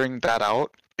just figuring that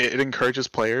out, it encourages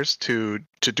players to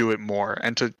do it more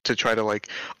and to try to like,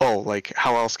 oh, like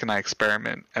how else can I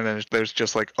experiment? And then there's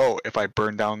just like, oh, if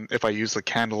I use a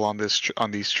candle on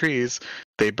these trees,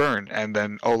 they burn, and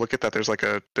then oh look at that, there's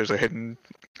a hidden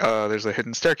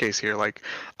staircase here. Like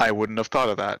I wouldn't have thought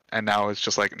of that, and now it's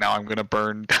just like now I'm gonna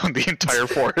burn down the entire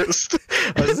forest.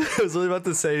 I was really about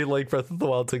to say like Breath of the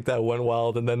Wild took that one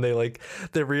wild, and then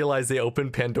they realized they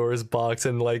opened Pandora's box,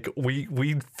 and like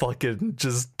we fucking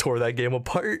just tore that game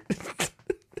apart.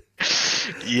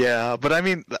 Yeah, but I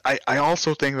mean, I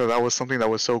also think that was something that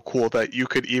was so cool that you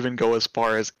could even go as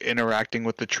far as interacting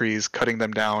with the trees, cutting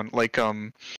them down, like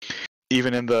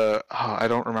even in the I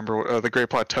don't remember the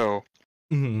Great Plateau.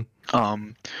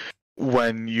 Mm-hmm.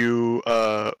 When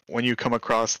you come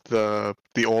across the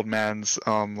old man's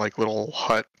like little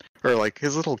hut, or like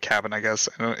his little cabin, I guess,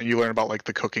 and you learn about like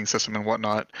the cooking system and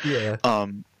whatnot. Yeah.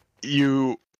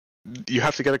 You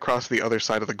have to get across the other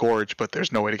side of the gorge, but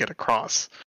there's no way to get across.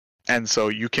 And so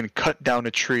you can cut down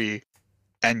a tree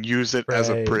and use it as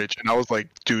a bridge. And I was like,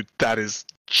 dude, that is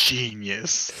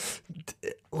genius.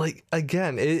 Like,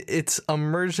 again, it's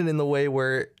immersion in the way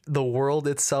where the world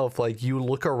itself, like, you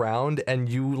look around and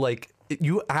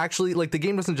you actually, like, the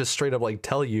game doesn't just straight up, like,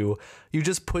 tell you. You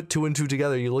just put two and two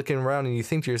together. You look around and you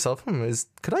think to yourself,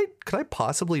 could I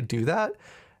possibly do that?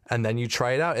 And then you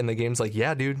try it out and the game's like,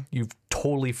 yeah, dude, you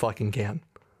totally fucking can.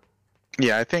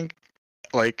 Yeah, I think,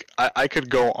 like, I could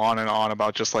go on and on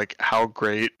about just, like, how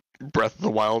great Breath of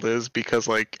the Wild is, because,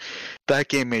 like, that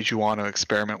game made you want to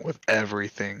experiment with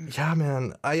everything. Yeah,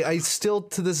 man. I still,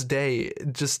 to this day,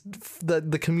 just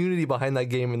the community behind that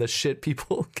game and the shit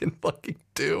people can fucking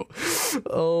do.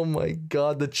 Oh, my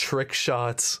God. The trick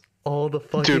shots. All the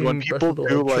fucking Dude, when people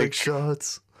do, like, trick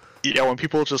shots. Yeah, when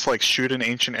people just, like, shoot an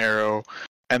ancient arrow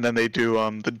and then they do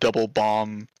the double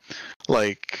bomb,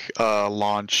 like,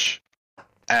 launch,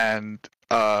 and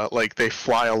like they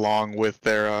fly along with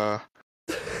their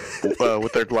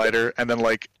glider, and then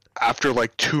like after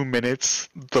like 2 minutes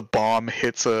the bomb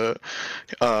hits a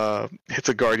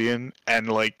guardian and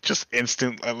like just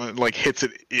instant like hits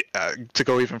it to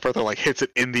go even further, like hits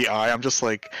it in the eye. I'm just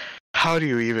like, how do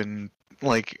you even,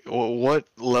 like, what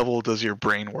level does your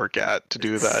brain work at to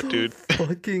do that, dude?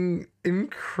 Fucking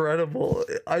incredible.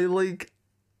 I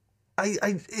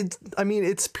mean,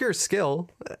 it's pure skill.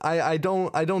 I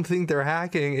don't think they're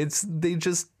hacking.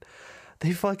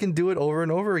 They fucking do it over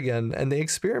and over again, and they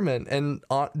experiment, and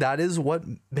that is what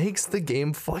makes the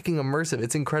game fucking immersive.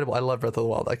 It's incredible. I love Breath of the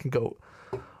Wild. I can go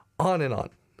on and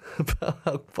on about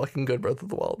how fucking good Breath of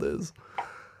the Wild is.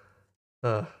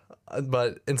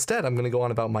 But instead, I'm gonna go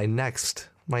on about my next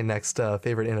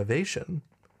favorite innovation,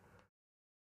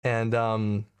 and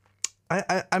I'm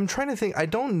trying to think. I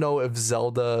don't know if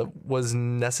Zelda was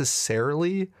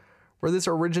necessarily where this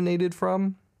originated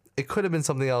from. It could have been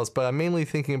something else, but I'm mainly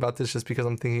thinking about this just because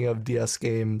I'm thinking of DS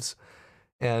games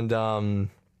and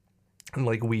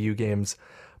like Wii U games.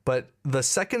 But the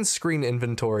second screen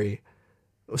inventory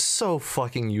was so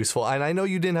fucking useful. And I know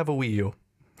you didn't have a Wii U.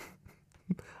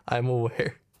 I'm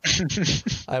aware.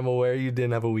 I'm aware you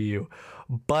didn't have a Wii U.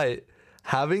 But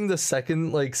having the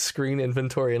second like screen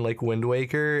inventory in like Wind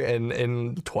Waker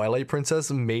and Twilight Princess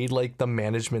made like the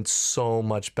management so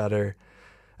much better.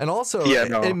 And also,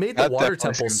 it made the water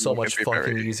temple so much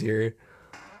fucking easier.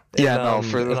 For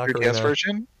the 3DS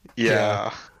version?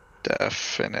 Yeah,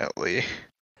 definitely.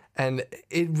 And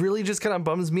it really just kind of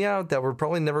bums me out that we're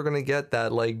probably never going to get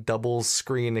that like double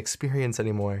screen experience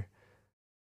anymore.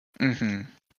 Mm-hmm.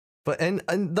 But and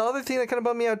the other thing that kind of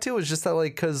bummed me out too is just that,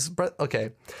 like, because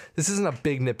this isn't a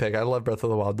big nitpick. I love Breath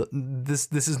of the Wild. This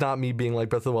is not me being like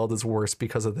Breath of the Wild is worse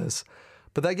because of this.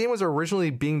 But that game was originally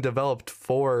being developed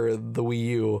for the Wii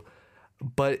U,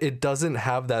 but it doesn't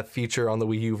have that feature on the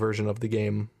Wii U version of the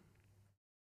game.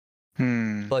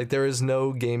 Like, there is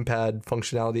no gamepad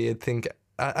functionality.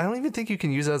 I don't even think you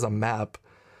can use it as a map,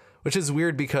 which is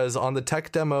weird because on the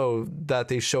tech demo that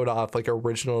they showed off, like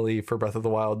originally for Breath of the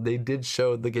Wild, they did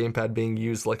show the gamepad being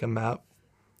used like a map.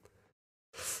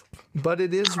 But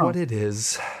it is what it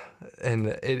is, and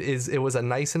it was a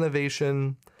nice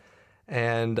innovation,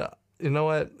 and you know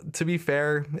what? To be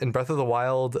fair, in Breath of the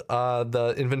Wild,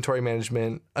 the inventory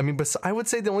management, I mean, I would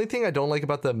say the only thing I don't like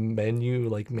about the menu,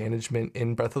 like, management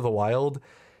in Breath of the Wild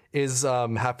is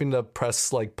having to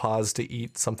press, like, pause to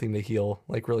eat something to heal,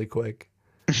 like, really quick.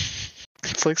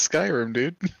 It's like Skyrim,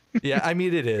 dude. Yeah, I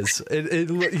mean, it is.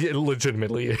 It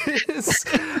legitimately is.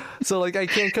 So, like,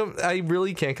 I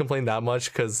really can't complain that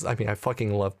much because, I mean, I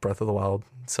fucking love Breath of the Wild.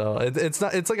 So it's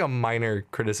like a minor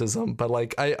criticism, but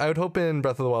like I would hope in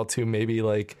Breath of the Wild 2 maybe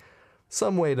like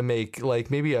some way to make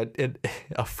like maybe a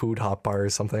food hot bar or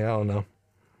something. I don't know.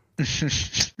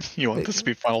 You want this to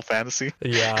be Final Fantasy?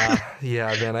 Yeah,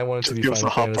 man, I want it to Just be give us a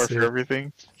Final hotbar for Fantasy.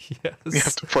 everything. You have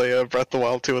Yes. to play Breath of the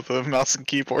Wild 2 with a mouse and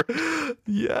keyboard.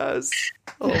 Yes.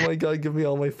 Oh my god, give me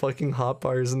all my fucking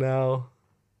hotbars now.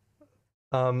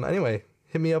 Anyway,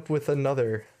 hit me up with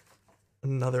another.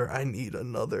 I need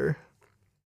another.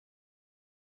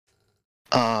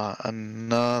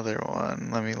 Another one.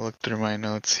 Let me look through my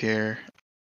notes here.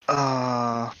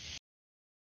 Uh,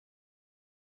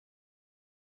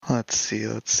 let's see.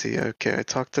 Okay, I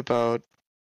talked about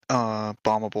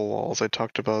bombable walls. I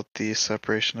talked about the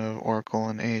separation of Oracle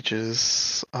and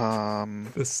Ages. The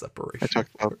I separation.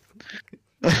 talked about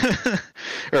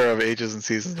or of Ages and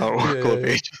Seasons, not Oracle of Yeah.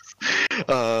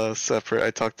 Ages. Separate.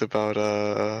 I talked about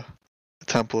the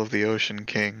Temple of the Ocean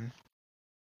King.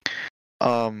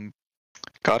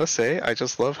 Gotta say, I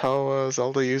just love how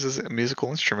Zelda uses musical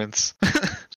instruments.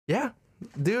 Yeah,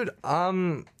 dude.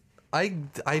 I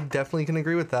definitely can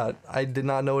agree with that. I did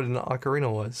not know what an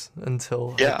ocarina was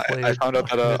until I Yeah, I played found out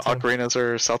that Ocarina of Time. ocarinas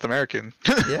are South American.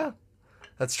 Yeah,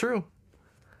 that's true.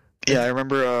 Yeah, I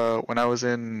remember when I was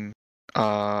in,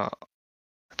 I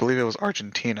believe it was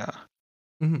Argentina.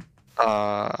 Mhm.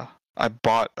 I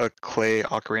bought a clay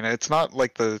ocarina. It's not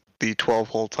like the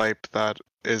 12-hole type that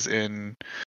is in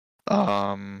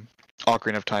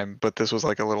Ocarina of Time, but this was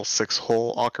like a little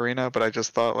 6-hole ocarina. But I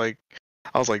just thought I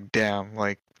was like, damn,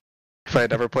 like if I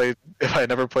had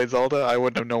never played Zelda, I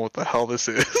wouldn't have known what the hell this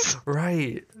is.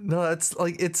 Right. No, that's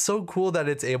like it's so cool that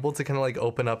it's able to kind of like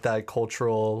open up that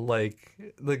cultural like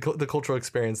the cultural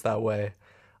experience that way.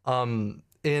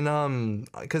 In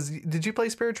because did you play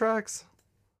Spirit Tracks?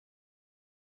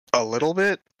 A little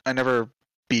bit. I never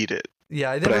beat it,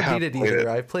 Yeah, I but I never have beat it played it. either.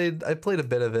 I played a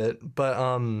bit of it,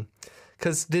 but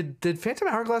because did Phantom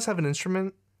Hourglass have an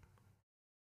instrument?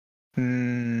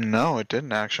 No, it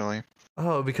didn't actually.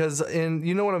 Oh, because in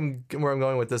you know where I'm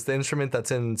going with this, the instrument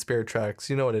that's in Spirit Tracks,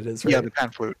 you know what it is, Yeah, right? the pan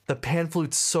flute. The pan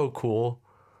flute's so cool.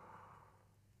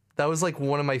 That was like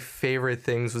one of my favorite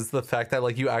things was the fact that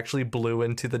like you actually blew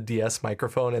into the DS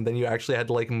microphone and then you actually had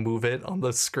to like move it on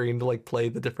the screen to like play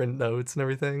the different notes and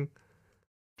everything.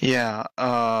 Yeah,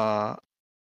 I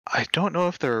don't know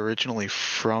if they're originally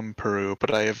from Peru,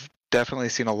 but I have definitely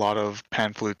seen a lot of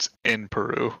pan flutes in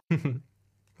Peru,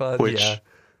 But yeah, which, I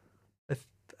think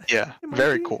yeah, they might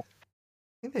very be. I cool.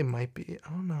 think they might be. I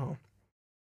don't know.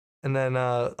 And then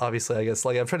obviously I guess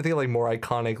like I'm trying to think of like more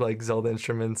iconic like Zelda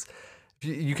instruments.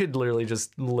 You could literally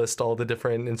just list all the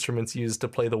different instruments used to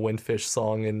play the Windfish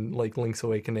song in like Link's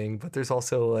Awakening, but there's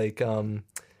also like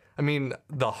I mean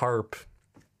the harp.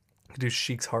 You could do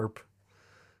Sheik's harp.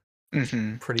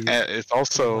 Hmm. Pretty And it's pretty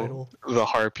also vital. the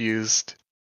harp used.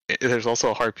 There's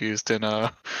also a harp used in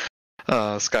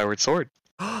Skyward Sword.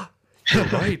 You're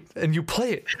right. And you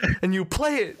play it. And you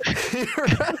play it. You're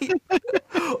right.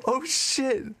 Oh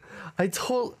shit.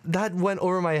 That went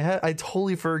over my head. I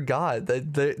totally forgot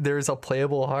that there's a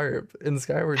playable harp in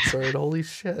Skyward Sword. Holy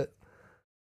shit.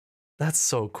 That's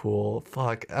so cool.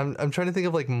 Fuck. I'm trying to think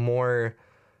of like more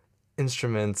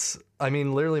instruments. I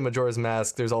mean, literally Majora's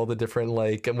Mask, there's all the different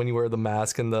like when you wear the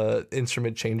mask and the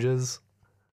instrument changes.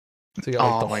 So you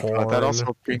got like Oh the my god, that horn, also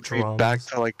the brings me back drums.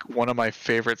 to like one of my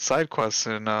favorite side quests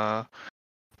in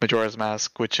Majora's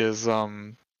Mask, which is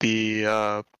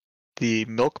the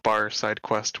milk bar side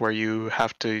quest where you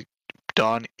have to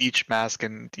don each mask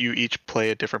and you each play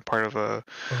a different part Oh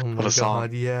of my a song.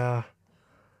 god, yeah.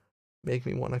 Make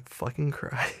me want to fucking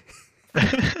cry.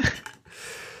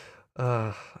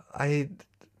 Uh, I,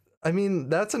 I mean,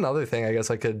 that's another thing. I guess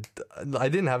I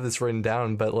didn't have this written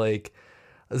down, but like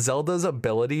Zelda's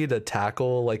ability to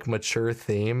tackle like mature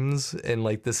themes in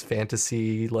like this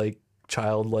fantasy like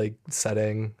childlike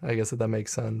setting. I guess if that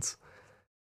makes sense.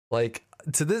 Like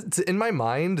in my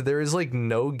mind, there is like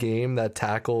no game that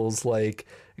tackles like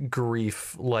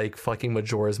grief like fucking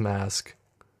Majora's Mask.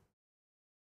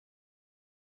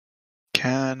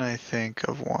 Can I think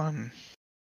of one?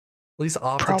 At least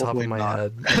off the top of Probably my not.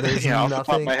 head. There's Yeah, off the top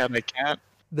of my nothing. head, I can't.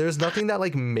 There's nothing that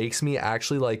like makes me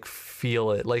actually like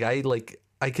feel it.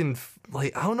 I can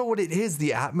like I don't know what it is.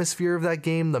 The atmosphere of that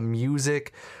game, the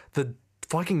music, the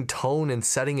fucking tone and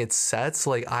setting it sets.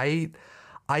 Like I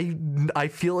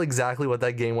feel exactly what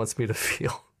that game wants me to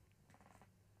feel.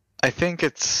 I think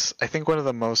one of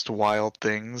the most wild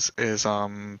things is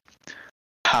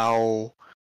how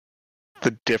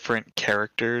the different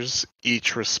characters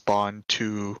each respond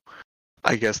to,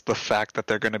 I guess, the fact that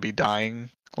they're going to be dying.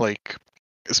 Like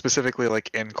specifically like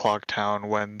in Clocktown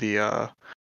when the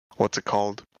what's it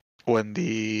called? When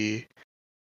the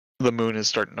moon is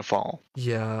starting to fall.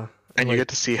 Yeah. And you Like get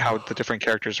to see how the different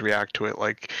characters react to it.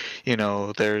 Like,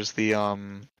 there's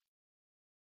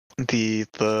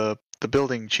the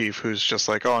building chief who's just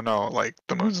like, oh no, like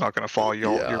the moon's not gonna fall.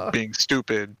 You're Yeah. being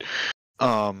stupid.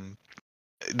 Um,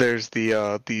 there's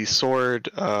the sword,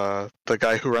 the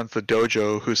guy who runs the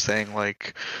dojo who's saying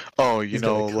like, oh, you He's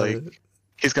gonna know, cut like it.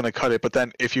 he's gonna cut it. But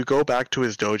then if you go back to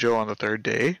his dojo on the third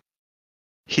day,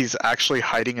 he's actually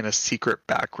hiding in a secret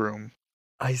back room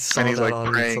I and saw he's that like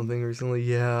on praying. something recently.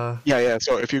 Yeah. Yeah, yeah.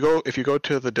 So if you go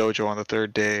to the dojo on the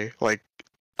third day, like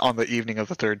on the evening of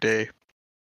the third day,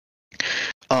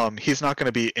 he's not going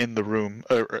to be in the room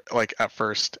like at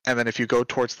first. And then if you go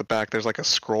towards the back, there's like a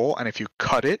scroll, and if you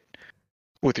cut it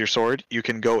with your sword, you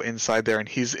can go inside there, and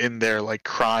he's in there like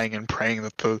crying and praying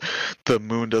that the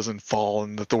moon doesn't fall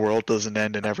and that the world doesn't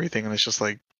end and everything. And it's just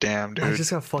like, damn, I dude. just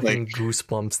got Like, fucking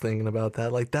goosebumps thinking about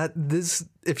that. Like that, this,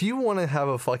 if you want to have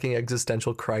a fucking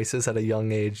existential crisis at a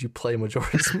young age, you play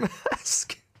Majora's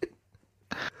Mask.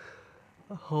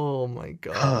 Oh my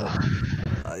god.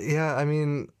 Yeah, I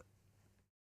mean,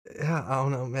 yeah, I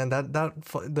don't know, man.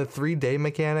 The 3 day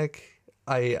mechanic.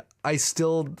 I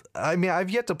mean, I've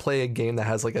yet to play a game that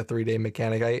has like a 3 day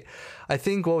mechanic. I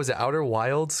think what was it, Outer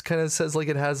Wilds kind of says like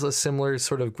it has a similar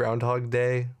sort of Groundhog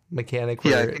Day mechanic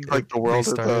yeah, I where think it like the world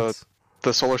of restarts.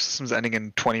 the solar system's ending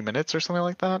in 20 minutes or something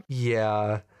like that.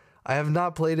 Yeah, I have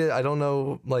not played it. I don't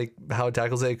know like how it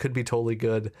tackles it. It could be totally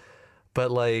good,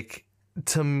 but like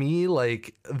to me,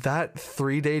 like that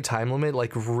 3 day time limit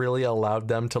like really allowed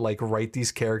them to like write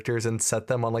these characters and set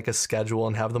them on like a schedule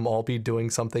and have them all be doing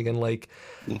something and like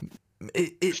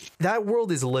it that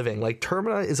world is living. Like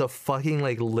Termina is a fucking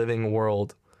like living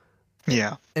world,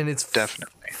 Yeah, and it's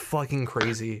definitely. fucking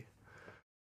crazy.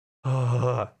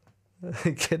 I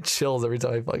get chills every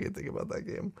time I fucking think about that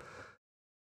game.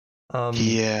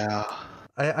 Yeah.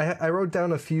 I wrote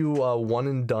down a few one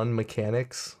and done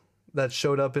mechanics that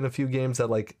showed up in a few games that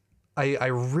like I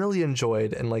really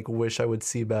enjoyed and like wish I would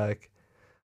see back.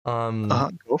 Go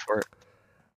for it.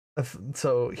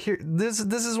 So here this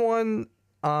is one.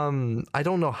 I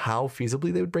don't know how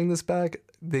feasibly they would bring this back.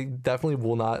 They definitely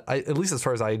will not. At least as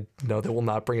far as I know, they will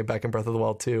not bring it back in Breath of the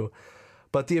Wild 2.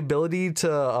 But the ability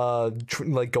to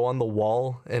like go on the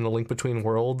wall in A Link Between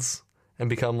Worlds and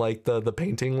become like the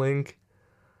painting Link.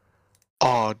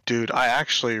 Oh, dude, I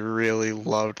actually really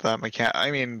loved that mechanic.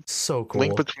 I mean, So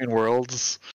Link cool. Between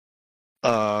Worlds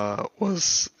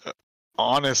was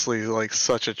honestly like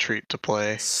such a treat to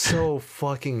play. So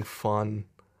fucking fun.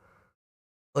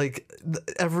 Like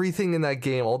everything in that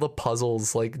game, all the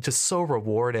puzzles, like just so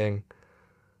rewarding.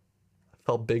 I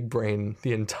felt big brain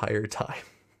the entire time.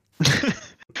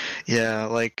 Yeah,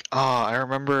 like I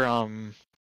remember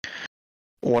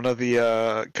one of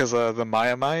the cuz the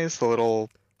Maya Mais, the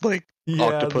little like Yeah,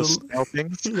 octopus snail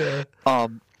things. yeah.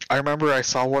 I remember I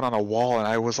saw one on a wall and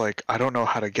I was like, I don't know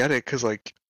how to get it cuz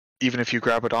like even if you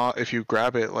grab it on, if you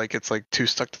grab it, like it's like too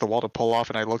stuck to the wall to pull off.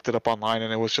 And I looked it up online,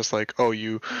 and it was just like, oh,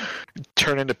 you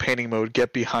turn into painting mode,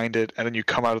 get behind it, and then you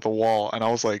come out of the wall. And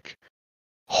I was like,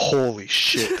 holy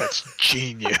shit, that's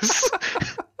genius.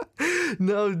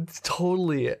 No,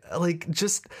 totally. Like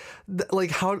just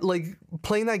like how like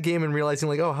playing that game and realizing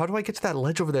like, oh, how do I get to that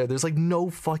ledge over there? There's like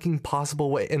no fucking possible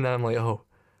way. And then I'm like, oh,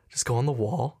 just go on the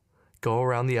wall, go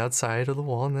around the outside of the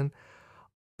wall, and then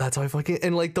that's how I fucking,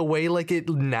 and like the way like it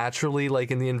naturally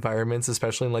like in the environments,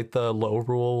 especially in like the low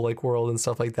rule like world and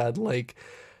stuff like that, like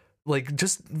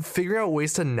just figuring out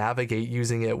ways to navigate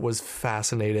using it was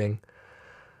fascinating.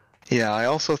 Yeah, I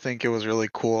also think it was really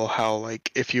cool how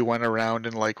like if you went around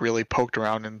and like really poked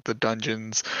around in the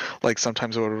dungeons, like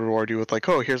sometimes it would reward you with like,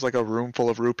 oh, here's like a room full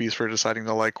of rupees for deciding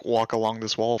to like walk along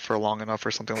this wall for long enough or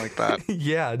something like that.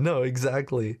 Yeah, no,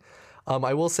 exactly.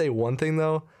 I will say one thing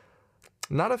though,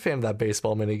 not a fan of that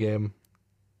baseball minigame.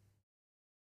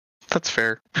 That's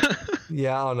fair.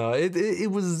 Yeah, I don't know.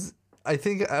 It was. I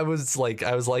think I was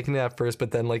liking it at first,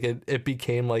 but then like it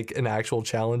became like an actual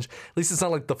challenge. At least it's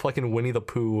not like the fucking Winnie the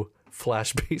Pooh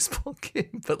Flash baseball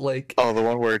game, but like Oh, the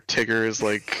one where Tigger is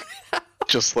like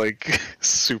just like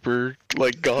super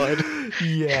like god.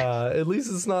 yeah, at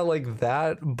least it's not like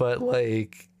that. But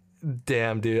like,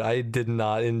 damn, dude, I did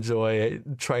not enjoy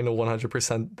trying to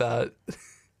 100% that.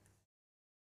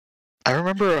 I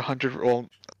remember 100, well,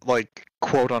 like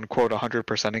quote unquote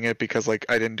 100%ing it because like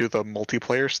I didn't do the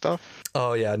multiplayer stuff.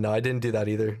 Oh yeah, no, I didn't do that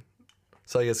either.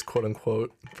 So I guess quote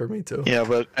unquote for me too. Yeah,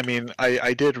 but I mean,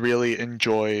 I did really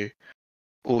enjoy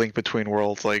Link Between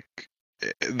Worlds. Like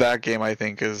that game, I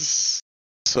think is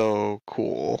so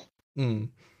cool. Mm.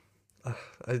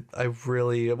 I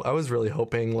was really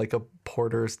hoping like a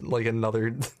porter like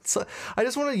another. So I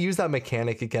just want to use that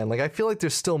mechanic again. Like I feel like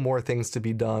there's still more things to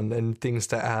be done and things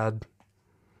to add.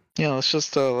 Yeah, let's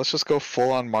just go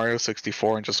full on Mario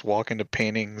 64 and just walk into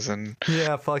paintings and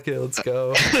Yeah, fuck it, let's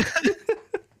go.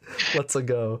 Let's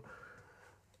go.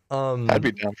 I'd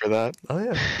be down for that. Oh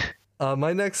yeah.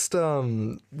 My next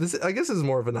this I guess is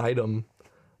more of an item,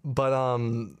 but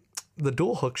the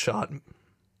dual hook shot.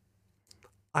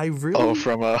 I Oh, really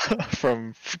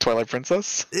from Twilight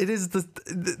Princess? it is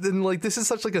then like this is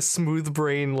such like a smooth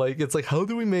brain, like it's like how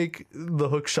do we make the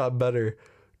hook shot better?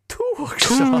 Two hook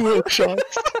Two shot. hook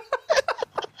shots.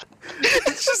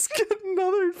 It's just get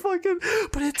another fucking,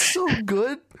 but it's so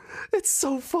good. It's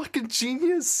so fucking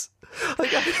genius.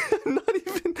 Like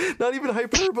not even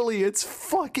hyperbole. It's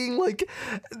fucking like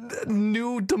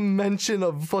new dimension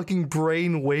of fucking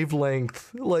brain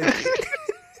wavelength. Like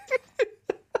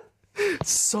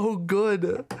so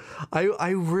good. I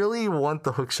really want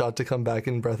the hook shot to come back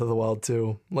in Breath of the Wild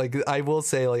too. Like I will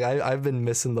say, like I've been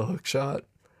missing the hook shot.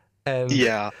 And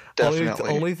Yeah, definitely.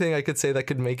 Only thing I could say that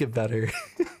could make it better.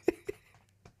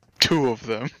 Two of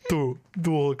them. Dual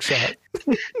hook shot.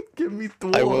 Give me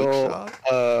dual hook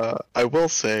shot. I will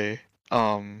say,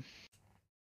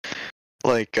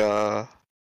 like I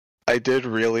did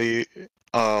really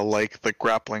like the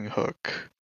grappling hook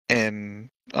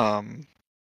in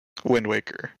Wind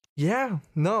Waker. Yeah,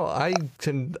 no, I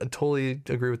can totally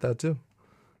agree with that too.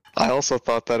 I also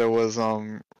thought that it was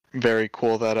very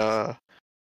cool that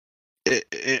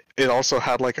it also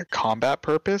had like a combat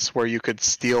purpose where you could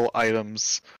steal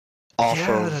items off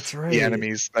of that's right. the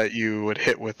enemies that you would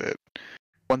hit with it.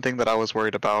 One thing that I was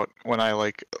worried about when I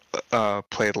like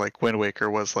played like Wind Waker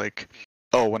was like,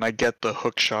 oh, when I get the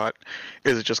hook shot,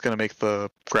 is it just gonna make the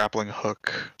grappling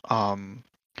hook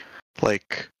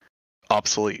like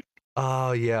obsolete?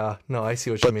 Oh yeah, no, I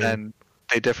see what you mean. But then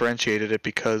they differentiated it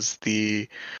because the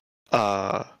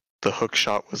hook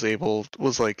shot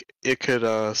was like it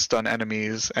could stun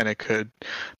enemies and it could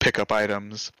pick up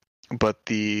items, but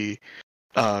the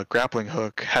grappling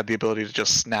hook had the ability to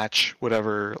just snatch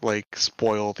whatever like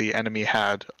spoil the enemy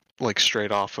had like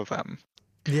straight off of them.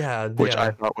 Yeah, which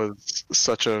I thought was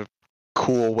such a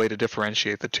cool way to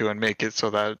differentiate the two and make it so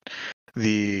that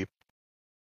the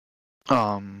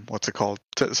what's it called?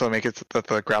 So make it that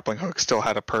the grappling hook still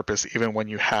had a purpose even when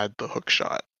you had the hook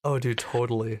shot. Oh, dude,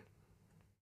 totally.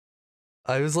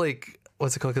 I was like,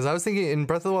 what's it called? Because I was thinking in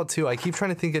Breath of the Wild 2, I keep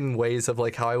trying to think in ways of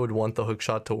like how I would want the hook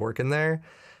shot to work in there.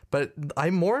 But I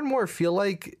more and more feel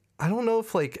like, I don't know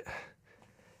if like,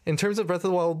 in terms of Breath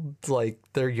of the Wild, like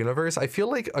their universe, I feel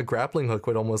like a grappling hook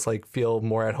would almost like feel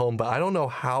more at home, but I don't know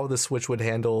how the Switch would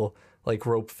handle like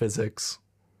rope physics.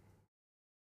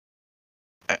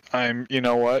 You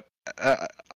know what?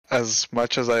 As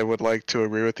much as I would like to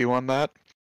agree with you on that,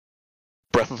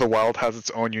 Breath of the Wild has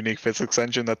its own unique physics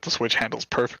engine that the Switch handles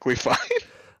perfectly fine.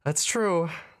 That's true.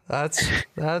 That's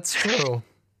true.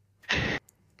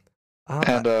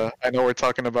 And I know we're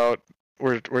talking about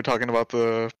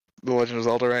the Legend of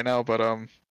Zelda right now, but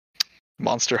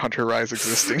Monster Hunter Rise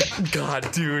existing.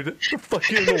 God, dude, the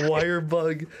fucking wire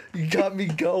bug, you got me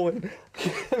going.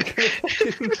 I'm gonna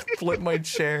fucking flip my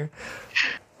chair.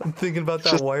 I'm thinking about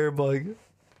that wire bug.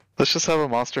 Let's just have a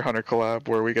Monster Hunter collab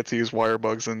where we get to use wire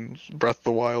bugs in Breath of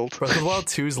the Wild. Breath of the Wild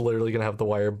 2 is literally gonna have the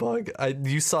wire bug.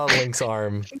 You saw Link's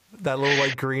arm, that little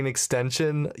like green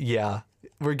extension. Yeah,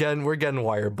 we're getting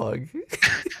wire bug.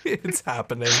 It's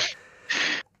happening.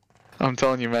 I'm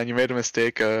telling you, man, you made a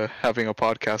mistake having a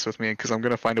podcast with me because I'm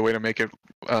gonna find a way to make it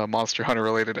Monster Hunter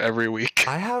related every week.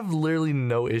 I have literally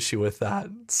no issue with that.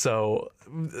 So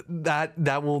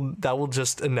that will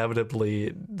just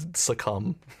inevitably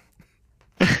succumb.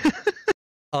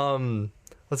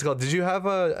 Let's go. Did you have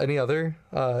any other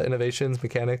innovations,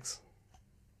 mechanics?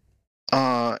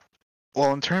 Well,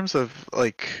 in terms of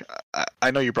like,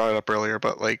 I know you brought it up earlier,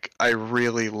 but like, I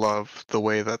really love the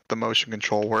way that the motion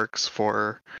control works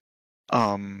for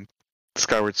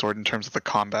Skyward Sword in terms of the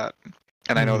combat.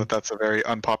 And I know that that's a very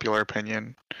unpopular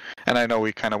opinion, and I know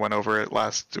we kind of went over it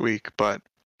last week, but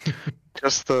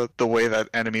just the way that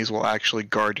enemies will actually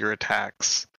guard your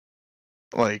attacks,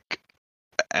 like,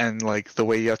 and like the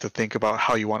way you have to think about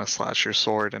how you want to slash your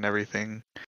sword and everything,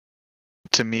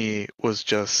 to me was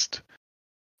just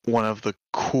one of the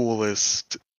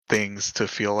coolest things to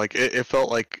feel. Like it felt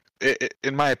like,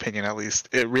 in my opinion at least,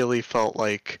 it really felt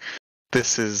like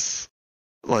this is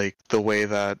like the way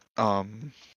that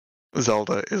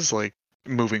Zelda is like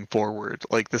moving forward.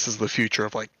 Like this is the future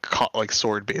of like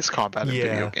sword-based combat in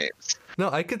video games. No,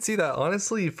 I could see that.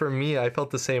 Honestly, for me, I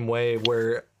felt the same way,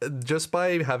 where just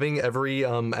by having every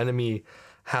enemy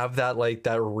have that like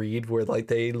that read where like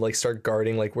they like start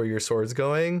guarding like where your sword's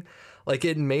going, Like,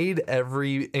 it made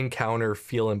every encounter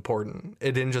feel important.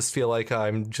 It didn't just feel like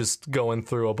I'm just going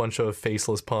through a bunch of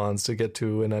faceless pawns to get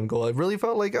to an end goal. It really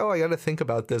felt like, oh, I got to think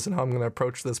about this and how I'm going to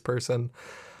approach this person.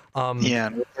 Yeah,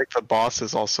 and like the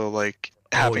bosses also like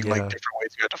having like different ways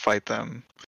you have to fight them.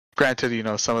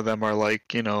 Granted, some of them are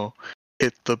like,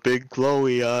 it's the big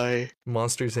glowy eye.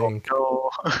 Monsters Inc. No.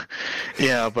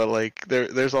 Yeah, but like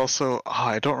there's also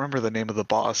I don't remember the name of the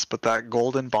boss, but that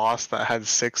golden boss that had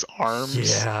 6 arms.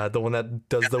 Yeah, the one that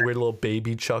does the weird little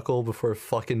baby chuckle before it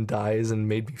fucking dies and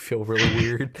made me feel really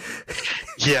weird.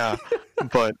 Yeah,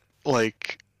 but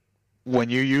like when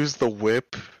you use the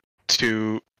whip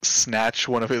to snatch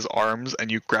one of his arms and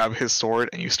you grab his sword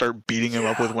and you start beating him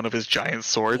up with one of his giant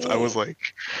swords, I was like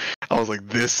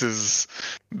this is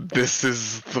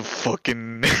the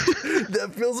fucking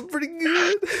that feels pretty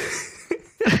good.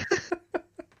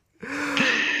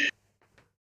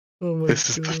 Oh my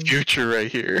this God. is the future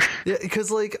right here. Yeah,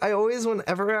 because like I always,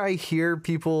 whenever I hear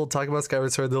people talk about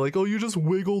Skyward Sword, they're like, "Oh, you just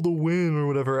wiggle to win" or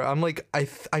whatever. I'm like, I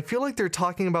feel like they're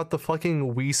talking about the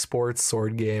fucking Wii Sports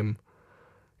sword game.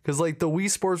 Because, like, the Wii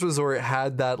Sports Resort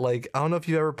had that, like, I don't know if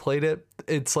you've ever played it.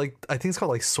 It's, like, I think it's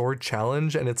called, like, Sword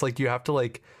Challenge. And it's, like, you have to,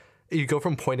 like, you go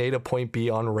from point A to point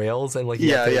B on rails. And, like,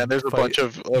 yeah, there's a bunch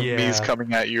of Mii's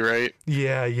coming at you, right?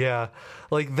 Yeah.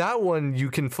 Like, that one,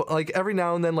 you can, like, every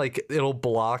now and then, like, it'll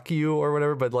block you or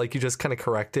whatever. But, like, you just kind of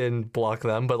correct it and block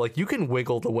them. But, like, you can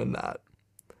wiggle to win that.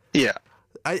 Yeah.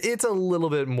 It's a little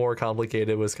bit more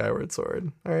complicated with Skyward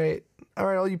Sword. All right,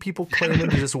 all you people claiming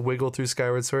to just wiggle through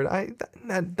Skyward Sword,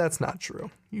 that's not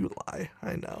true. You lie.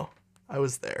 I know. I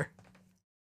was there.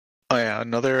 Oh yeah,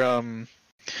 another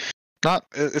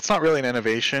it's not really an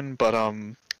innovation, but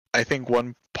I think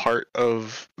one part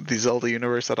of the Zelda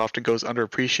universe that often goes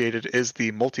underappreciated is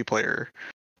the multiplayer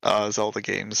Zelda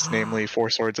games, namely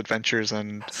Four Swords Adventures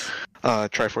and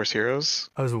Triforce Heroes.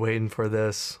 I was waiting for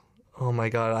this. Oh my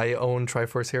God, I own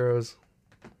Triforce Heroes.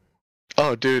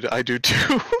 Oh, dude, I do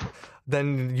too.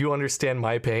 Then you understand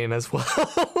my pain as well.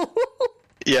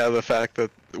 Yeah, the fact that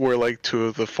we're like 2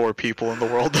 of the 4 people in the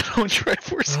world that own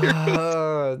Triforce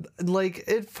Heroes. Like,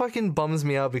 it fucking bums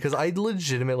me out because I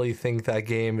legitimately think that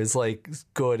game is like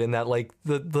good, and that like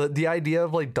the idea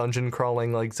of like dungeon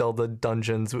crawling, like Zelda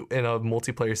dungeons in a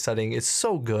multiplayer setting is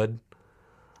so good.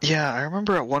 Yeah, I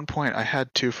remember at one point I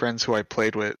had 2 friends who I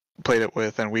played it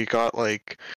with, and we got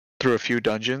like through a few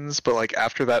dungeons, but like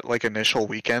after that like initial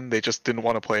weekend they just didn't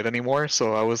want to play it anymore,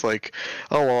 so I was like,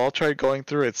 oh well, I'll try going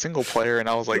through it single player, and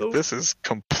I was like, this is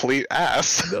complete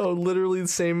ass. No, literally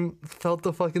felt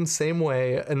the fucking same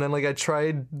way. And then like I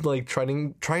tried like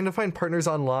trying to find partners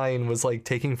online was like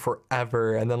taking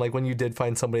forever, and then like when you did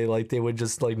find somebody, like they would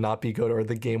just like not be good, or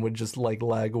the game would just like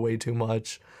lag way too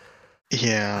much.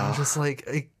 Yeah, I was just like,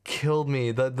 it killed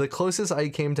me. The closest I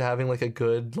came to having like a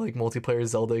good like multiplayer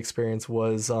Zelda experience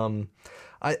was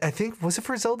I think, was it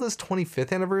for Zelda's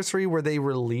 25th anniversary where they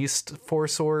released Four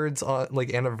Swords on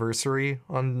like anniversary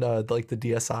on like the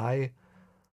DSi,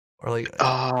 or like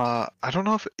I don't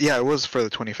know if it was for the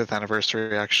 25th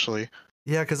anniversary actually.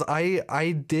 Yeah, because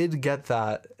I did get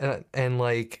that, and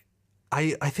like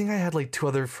I think I had like 2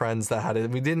 other friends that had it.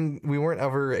 We weren't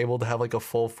ever able to have like a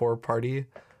full 4 party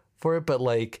for it, but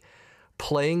like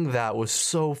playing that was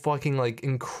so fucking like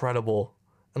incredible.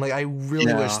 And like I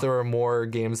really wish there were more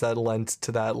games that lent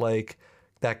to that, like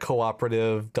that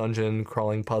cooperative dungeon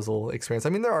crawling puzzle experience.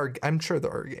 I mean, I'm sure there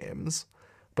are games,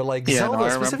 but like Zelda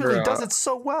specifically does it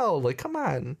so well. Like, come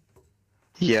on.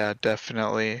 Yeah,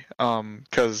 definitely.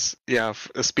 Because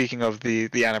speaking of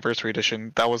the anniversary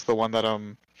edition, that was the one that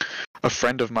a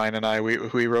friend of mine and I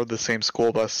we rode the same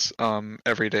school bus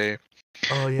every day.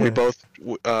 Oh yeah. We both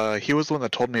he was the one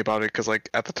that told me about it, because like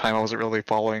at the time I wasn't really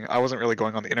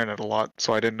going on the internet a lot,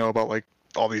 so I didn't know about like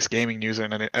all these gaming news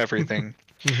and everything.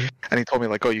 And he told me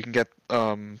like, oh, you can get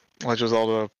Legend of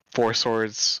Zelda Four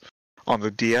Swords on the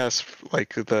DS,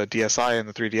 like the DSi and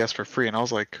the 3DS for free, and I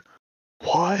was like,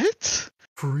 what?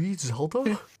 Free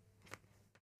Zelda?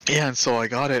 Yeah, and so I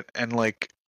got it, and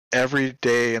like every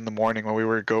day in the morning when we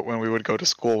would go to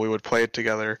school, we would play it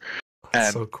together.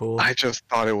 And so cool. I just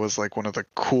thought it was like one of the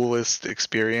coolest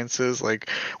experiences. Like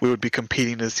we would be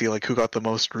competing to see like who got the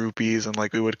most rupees, and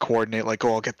like we would coordinate like,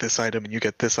 oh, I'll get this item and you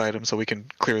get this item so we can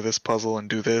clear this puzzle and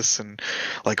do this, and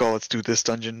like, oh, let's do this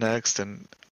dungeon next. And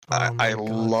I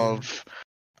love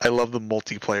the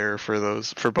multiplayer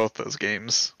for both those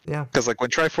games. Yeah. Because like when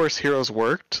Triforce Heroes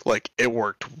worked, like it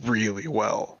worked really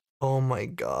well. Oh my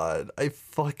God. I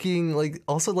fucking like,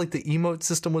 also like the emote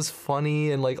system was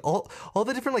funny, and like all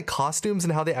the different like costumes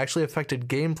and how they actually affected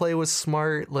gameplay was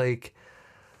smart. Like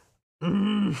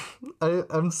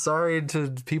I'm sorry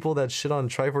to people that shit on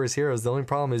Triforce Heroes. The only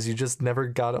problem is you just never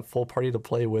got a full party to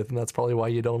play with, and that's probably why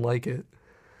you don't like it.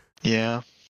 Yeah.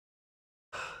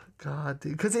 God,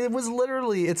 dude, because it's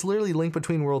literally Link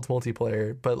Between Worlds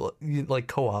multiplayer, but like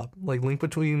co-op, like Link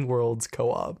Between Worlds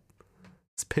co-op.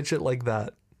 Let's pitch it like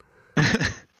that.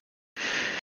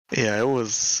 Yeah,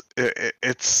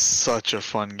 it's such a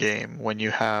fun game when you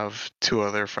have two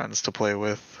other friends to play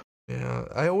with. Yeah,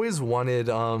 I always wanted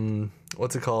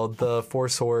what's it called? The Four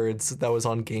Swords that was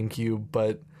on GameCube,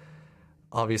 but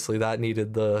obviously that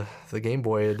needed the Game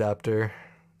Boy adapter.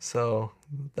 So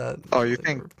that Oh, you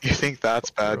think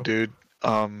that's bad, dude?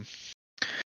 You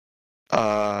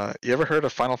ever heard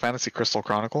of Final Fantasy Crystal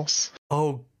Chronicles?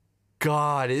 Oh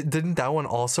God, didn't that one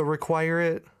also require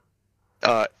it?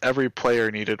 Every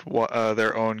player needed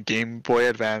their own Game Boy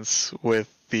Advance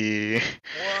with the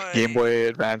Why? Game Boy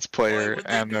Advance player, Why would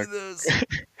and they do this?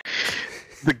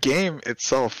 the game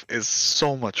itself is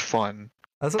so much fun,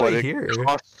 That's what but I it hear.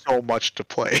 costs so much to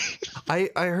play. I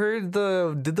heard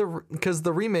because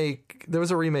the remake, there was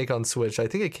a remake on Switch. I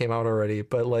think it came out already,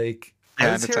 but like I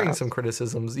Yeah, was and it's hearing ass. some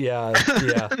criticisms. Yeah,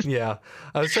 yeah.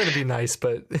 I was trying to be nice,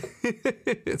 but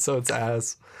so it's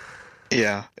ass.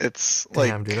 Yeah, it's like,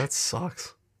 Damn, dude, that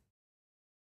sucks.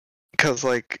 because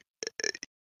like,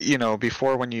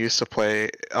 before when you used to play,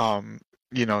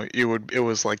 it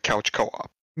was like couch co-op,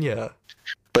 Yeah.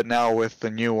 but now with the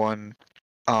new one,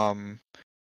 um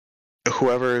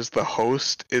whoever is the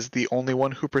host is the only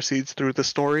one who proceeds through the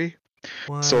story.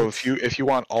 What? So if you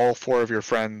want all four of your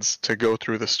friends to go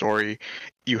through the story,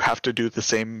 you have to do the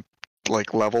same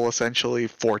like level essentially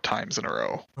 4 times in a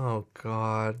row. Oh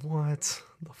God, what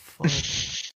the fuck?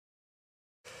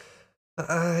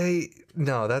 I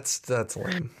no, that's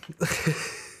lame.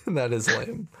 That is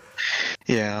lame.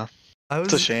 Yeah, I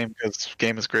it's a was shame because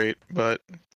game is great, but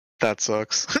that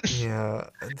sucks. Yeah,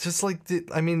 just like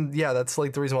I mean, yeah, that's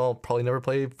like the reason why I'll probably never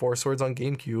play Four Swords on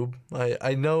GameCube.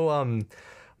 I know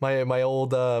my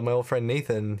old friend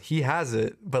Nathan, he has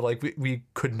it, but like we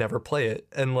could never play it,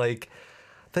 and like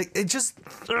it just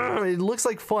it looks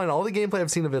like fun. All the gameplay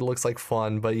I've seen of it looks like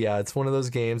fun, but yeah, it's one of those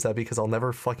games that because I'll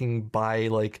never fucking buy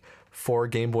like 4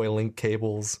 Game Boy Link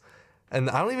cables, and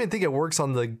I don't even think it works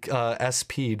on the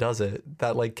SP, does it?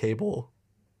 That like cable,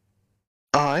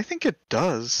 I think it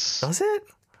does. does it?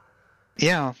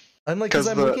 Yeah, I'm like, because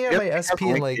I'm looking at my it has SP a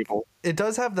and link like cable. it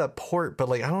does have that port, but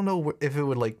like I don't know if it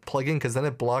would like plug in because then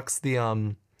it blocks the I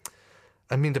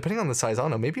mean, depending on the size, I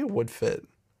don't know. Maybe it would fit.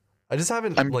 I just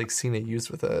haven't I'm like seen it used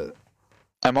with it.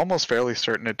 I'm almost fairly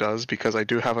certain it does because I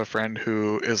do have a friend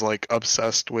who is like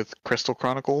obsessed with Crystal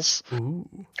Chronicles. Ooh.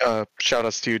 Shout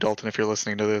outs to you, Dalton, if you're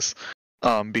listening to this.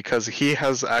 Because he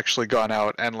has actually gone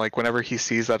out and like whenever he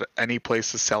sees that any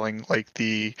place is selling like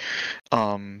the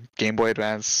Game Boy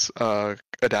Advance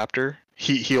adapter,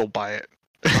 he'll buy it.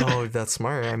 Oh, that's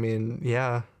smart. I mean,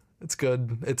 yeah, it's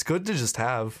good. It's good to just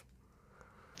have.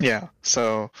 Yeah.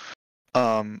 So,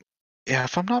 yeah,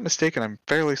 if I'm not mistaken, I'm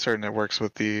fairly certain it works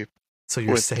with the So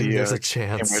you're saying there's a Game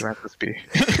Boy chance. Advance SP.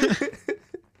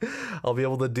 I'll be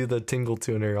able to do the tingle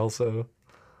tuner also.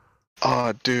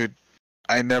 Oh, dude,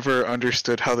 I never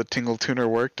understood how the Tingle Tuner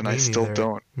worked, and Me I still neither.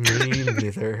 don't. Me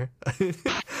neither.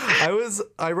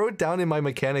 I wrote down in my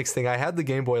mechanics thing, I had the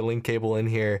Game Boy Link cable in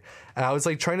here, and I was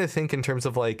like trying to think in terms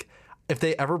of like if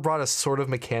they ever brought a sort of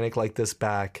mechanic like this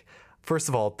back. First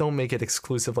of all, don't make it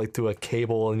exclusive like through a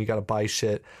cable and you gotta buy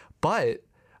shit. But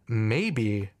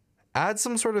maybe add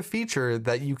some sort of feature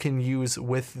that you can use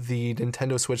with the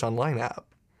Nintendo Switch Online app.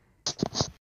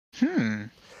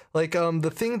 Like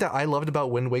the thing that I loved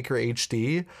about Wind Waker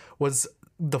HD was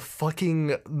the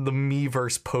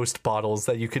Miiverse post bottles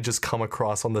that you could just come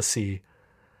across on the sea.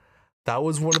 That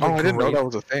was one of the Oh, I didn't know great. that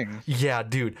was a thing. Yeah,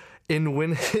 dude. In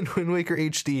Wind Waker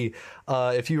HD,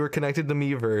 if you were connected to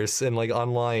Miiverse and like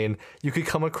online, you could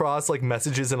come across like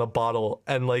messages in a bottle,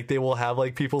 and like they will have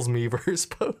like people's Miiverse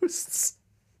posts.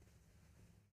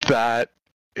 That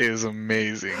is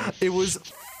amazing. It was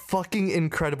fucking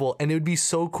incredible, and it would be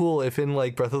so cool if in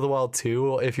like Breath of the Wild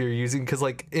 2, if you're using, because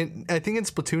like I think in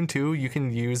Splatoon 2 you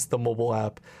can use the mobile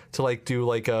app to like do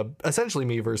like essentially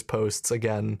Miiverse posts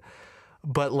again.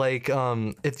 But like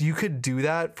if you could do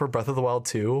that for Breath of the Wild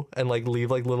 2 and like leave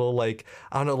like little like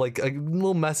I don't know like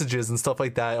little messages and stuff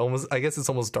like that, almost I guess it's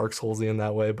almost Dark Soulsy in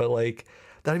that way, but like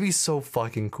that'd be so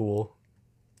fucking cool.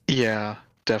 Yeah,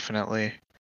 definitely.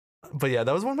 But yeah,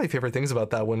 that was one of my favorite things about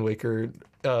that Wind Waker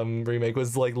remake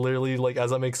was like literally like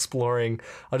as I'm exploring,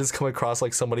 I'll just come across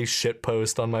like somebody's shit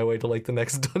post on my way to like the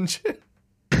next dungeon.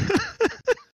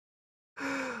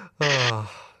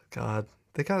 Oh God,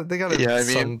 they got Yeah, I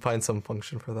mean, find some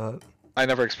function for that. I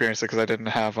never experienced it because I didn't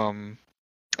have a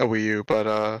Wii U,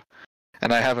 but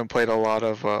and I haven't played a lot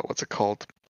of what's it called?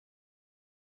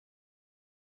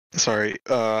 Sorry,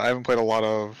 I haven't played a lot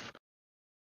of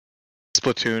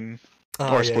Splatoon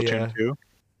Oh or yeah, Splatoon yeah.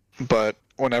 2, but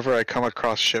whenever I come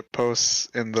across ship posts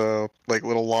in the like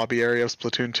little lobby area of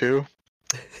Splatoon 2,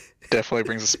 definitely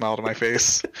brings a smile to my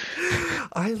face.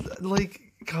 I like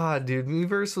God, dude.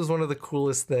 Miiverse was one of the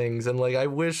coolest things, and like I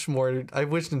wish more. I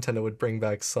wish Nintendo would bring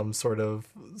back some sort of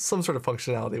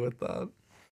functionality with that.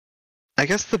 I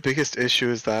guess the biggest issue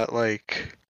is that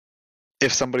like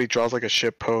if somebody draws like a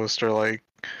ship post or like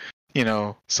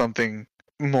something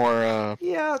more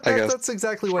Yeah, I guess that's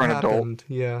exactly what for an adult. happened.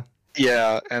 Yeah,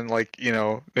 Yeah, and like,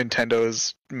 Nintendo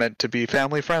is meant to be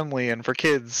family friendly and for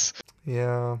kids.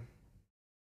 yeah.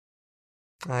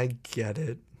 I get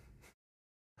it.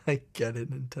 I get it,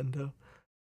 Nintendo.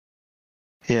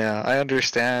 Yeah, I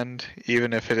understand,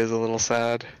 even if it is a little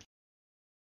sad.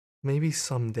 Maybe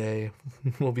someday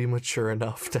we'll be mature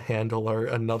enough to handle our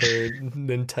another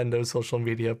Nintendo social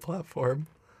media platform.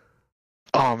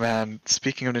 Oh man,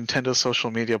 speaking of Nintendo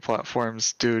social media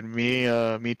platforms, dude, me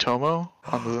Tomo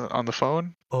on the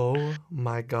phone. Oh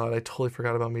my god, I totally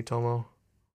forgot about Mitomo.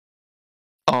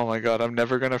 Oh my god, I'm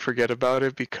never gonna forget about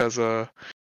it because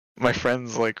my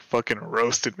friends like fucking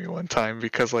roasted me one time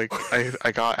because like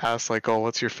I got asked like, oh,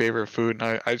 what's your favorite food,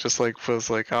 and I just like was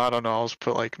like, oh, I don't know, I'll just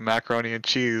put like macaroni and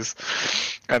cheese,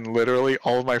 and literally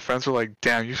all of my friends were like,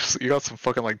 damn, you got some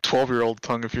fucking like 12-year-old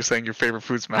tongue if you're saying your favorite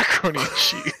food's macaroni and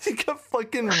cheese. You got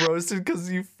fucking roasted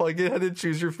because you fucking had to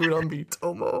choose your food on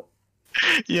Mitomo.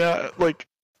 Yeah, like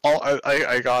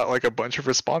I got like a bunch of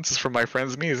responses from my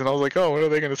friends' me's, and I was like, oh, what are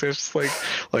they gonna say? It's just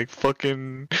like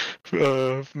fucking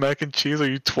mac and cheese. Are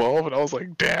you 12? And I was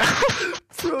like, damn.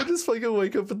 Bro, just fucking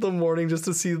wake up in the morning just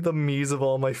to see the me's of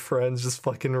all my friends just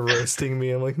fucking roasting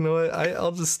me. I'm like, no,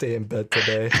 I'll just stay in bed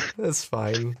today. That's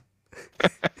fine.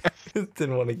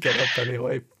 Didn't want to get up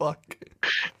anyway. Fuck.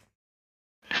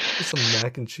 Just some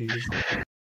mac and cheese.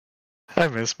 I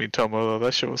miss me Tomo though.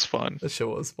 That shit was fun. That shit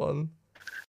was fun.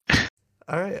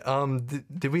 All right.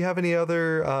 Did we have any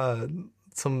other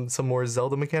some more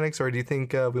Zelda mechanics, or do you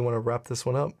think we want to wrap this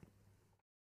one up?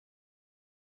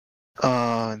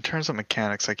 In terms of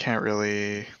mechanics, I can't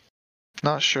really.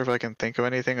 Not sure if I can think of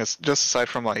anything. It's just aside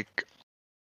from like,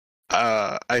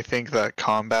 I think that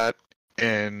combat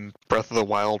in Breath of the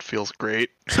Wild feels great,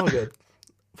 So good.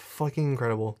 Fucking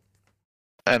incredible.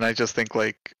 and I just think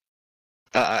like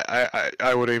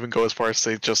I would even go as far as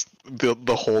say just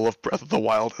the whole of Breath of the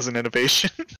Wild as an innovation.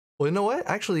 Well, you know what?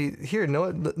 Actually, here,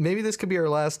 no, maybe this could be our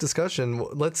last discussion.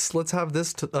 Let's have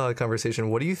this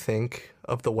conversation. What do you think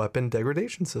of the weapon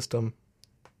degradation system?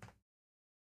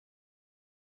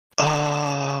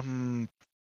 Um,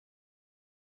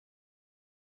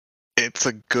 it's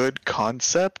a good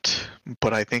concept,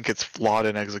 but I think it's flawed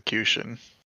in execution.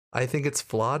 I think it's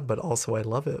flawed, but also I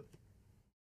love it.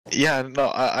 Yeah,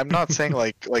 no, I'm not saying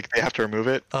like they have to remove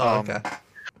it. Oh, okay.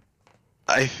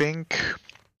 I think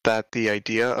that the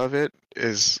idea of it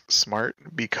is smart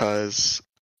because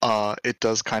it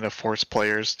does kind of force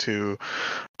players to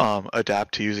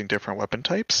adapt to using different weapon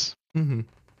types. Mm-hmm.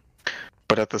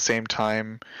 But at the same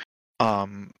time,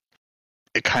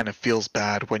 it kind of feels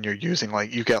bad when you're using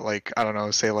like you get like I don't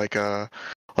know, say like a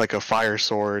fire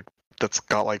sword that's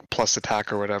got like plus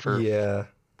attack or whatever. Yeah.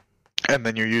 And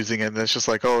then you're using it and it's just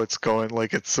like, oh, it's going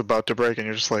like it's about to break, and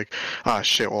you're just like, ah,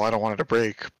 shit, well, I don't want it to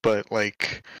break. But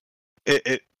like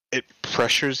it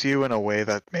pressures you in a way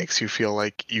that makes you feel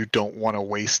like you don't want to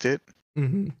waste it.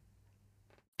 Mm-hmm.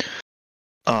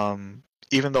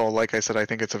 Even though, like I said, I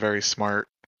think it's a very smart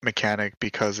mechanic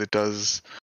because it does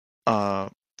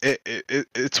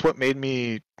it's what made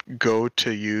me go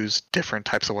to use different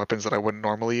types of weapons that I wouldn't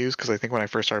normally use, because I think when I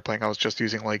first started playing I was just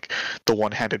using like the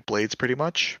one-handed blades pretty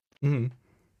much. Mm-hmm.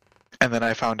 And then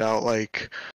I found out like,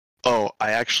 oh,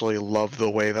 I actually love the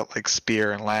way that like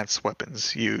spear and lance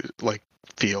weapons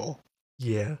feel.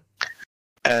 Yeah.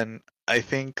 And I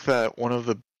think that one of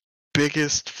the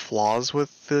biggest flaws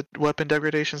with the weapon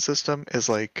degradation system is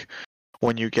like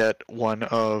when you get one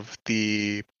of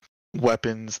the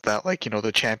weapons that like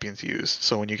the champions use.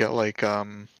 So when you get like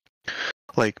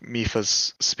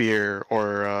Mifa's spear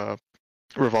or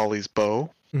Rivali's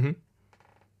bow, Mm-hmm.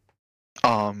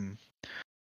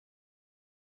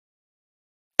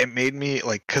 it made me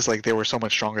like, because like they were so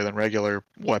much stronger than regular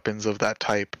weapons of that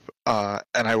type, and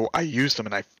I used them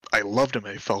and I loved them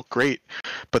and it felt great.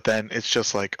 But then it's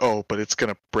just like, oh, but it's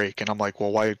gonna break, and I'm like,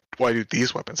 well, why do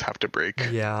these weapons have to break?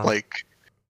 Yeah. Like,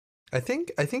 I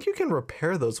think you can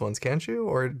repair those ones, can't you?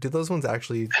 Or do those ones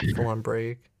actually full on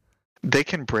break? they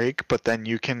can break, but then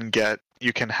you can get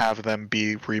you can have them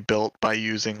be rebuilt by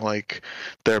using like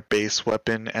their base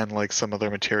weapon and like some other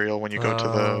material when you go to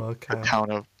the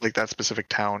town of like that specific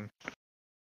town.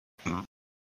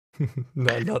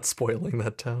 not spoiling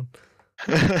that town.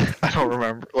 I don't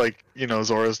remember, like, you know,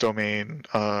 Zora's Domain,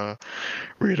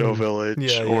 Rito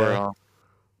Village, or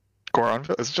Goron.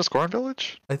 Is it just Goron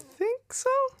Village? I think so.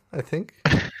 I think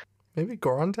maybe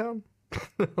Goron Town.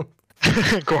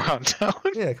 Goron Town.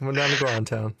 Yeah, coming down to Goron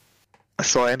Town.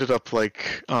 So I ended up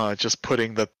like just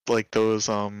putting those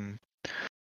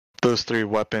 3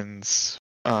 weapons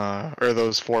or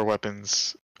those 4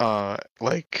 weapons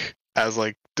like as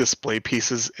like display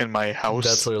pieces in my house.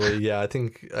 That's literally, I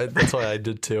think that's why I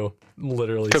did too.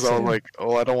 Literally, because I was like,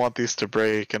 oh, I don't want these to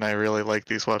break, and I really like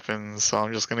these weapons, so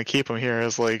I'm just gonna keep them here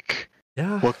as like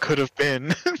what could have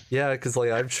been. Yeah, because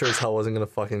like I'm sure as hell wasn't gonna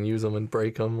fucking use them and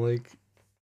break them. Like,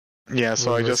 yeah,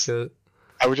 so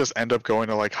I would just end up going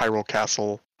to like Hyrule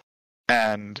Castle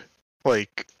and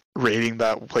like raiding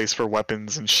that place for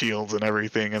weapons and shields and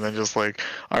everything, and then just like,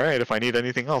 all right, if I need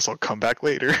anything else, I'll come back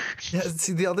later. Yeah,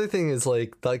 see, the other thing is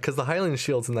like, because the Hylian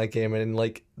shields in that game, and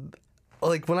like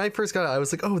when I first got it, I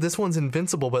was like, oh, this one's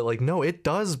invincible, but like, no, it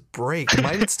does break.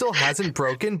 Mine still hasn't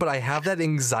broken, but I have that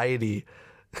anxiety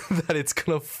that it's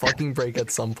gonna fucking break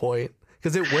at some point,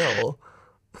 because it will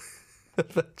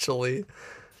eventually.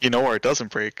 You know where it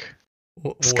doesn't break?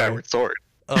 Skyward Sword.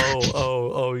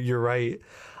 Oh, you're right.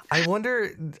 I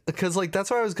wonder, because like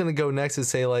that's where I was gonna go next, is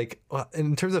say like,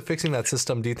 in terms of fixing that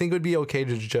system, do you think it would be okay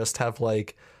to just have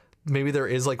like, maybe there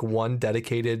is like one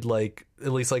dedicated like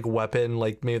at least like weapon,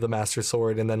 like maybe the Master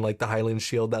Sword and then like the Hylian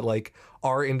Shield, that like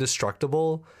are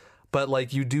indestructible, but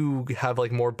like you do have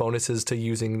like more bonuses to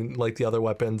using like the other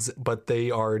weapons, but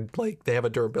they are like, they have a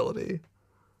durability.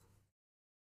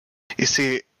 You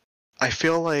see, I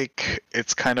feel like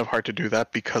it's kind of hard to do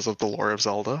that because of the lore of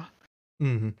Zelda.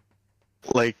 Mm-hmm.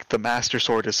 Like the Master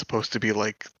Sword is supposed to be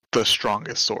like the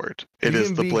strongest sword. It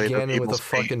is the blade of evil's with a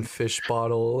fucking fish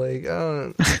bottle. Like,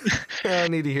 I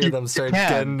don't need to hear them start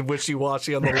getting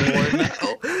wishy-washy on the lore now.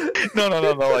 No.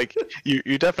 Like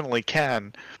you definitely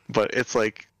can, but it's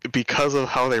like because of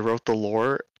how they wrote the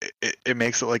lore, it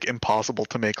makes it like impossible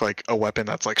to make like a weapon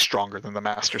that's like stronger than the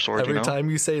Master Sword. Every time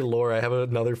you say lore, I have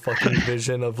another fucking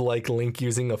vision of like Link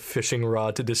using a fishing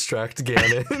rod to distract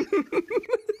Ganon.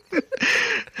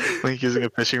 Link using a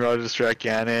fishing rod to distract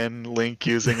Ganon. Link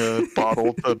using a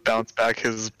bottle to bounce back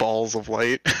his balls of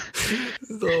light.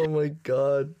 Oh my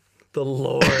god, the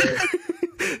lore.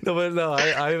 No,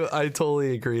 I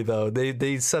totally agree though.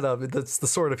 They set up, that's the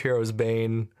Sword of Heroes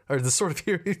Bane, or the Sword of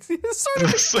Heroes.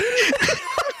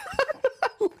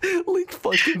 Link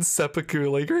fucking seppuku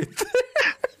like right there.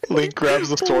 Link grabs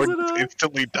the sword and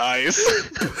instantly dies.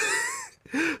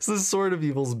 It's the Sword of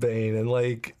Evil's Bane, and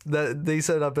like that they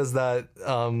set it up as that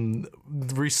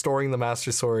restoring the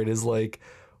Master Sword is like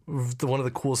one of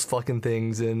the coolest fucking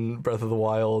things in Breath of the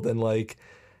Wild, and like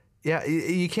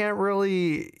you can't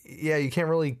really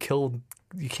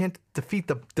defeat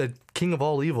the King of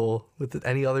all evil with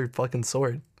any other fucking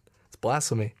sword. It's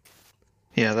blasphemy.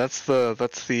 Yeah, that's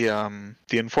the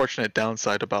unfortunate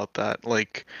downside about that.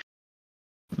 Like,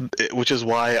 which is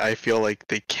why I feel like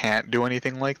they can't do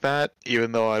anything like that,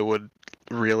 even though I would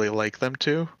really like them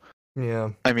to. Yeah.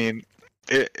 I mean,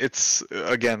 it's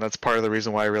again, that's part of the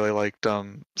reason why I really liked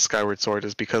Skyward Sword,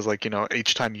 is because like, you know,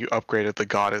 each time you upgraded the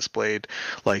Goddess Blade,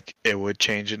 like it would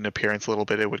change in appearance a little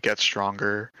bit, it would get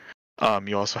stronger.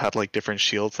 You also had like different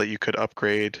shields that you could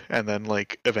upgrade, and then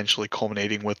like eventually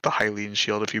culminating with the Hylian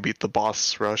shield if you beat the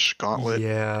boss rush gauntlet.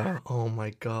 Yeah. Oh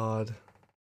my god.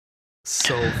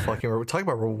 So fucking talk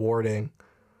about rewarding.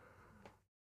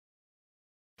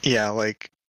 Yeah, like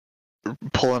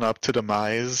pulling up to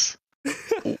Demise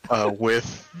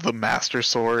with the Master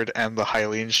Sword and the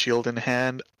Hylian shield in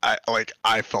hand.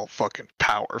 I felt fucking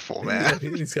powerful, man.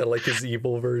 He's got like his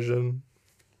evil version.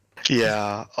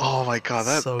 Yeah. Oh my god,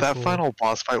 that cool. final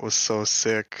boss fight was so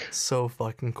sick. So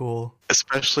fucking cool.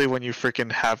 Especially when you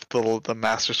freaking have the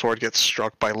Master Sword get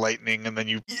struck by lightning and then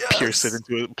you pierce it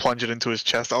plunge it into his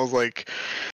chest. I was like,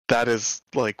 that is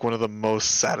like one of the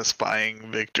most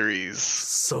satisfying victories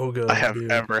so good I have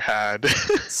ever had.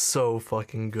 So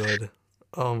fucking good.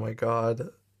 Oh my god.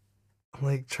 I'm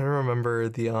like trying to remember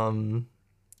the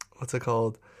what's it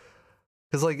called?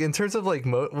 Because, like, in terms of, like,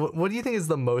 what do you think is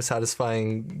the most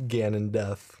satisfying Ganon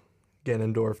death?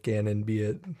 Ganondorf, Ganon, be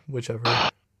it, whichever.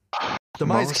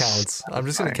 Demise counts. I'm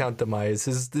just going to count Demise.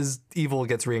 His evil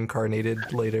gets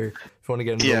reincarnated later, if you want to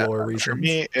get into the lore reasons. For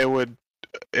me, it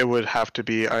would have to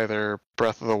be either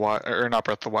Breath of the Wild, or not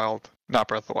Breath of the Wild. Not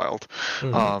Breath of the Wild.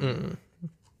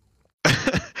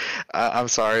 I'm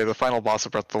sorry, the final boss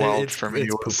of Breath of the Wild for me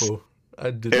was... poo-poo.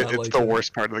 I did not It's like the it.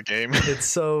 worst part of the game. It's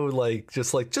so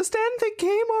just end the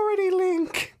game already,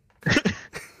 Link.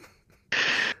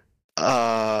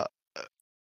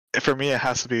 For me, it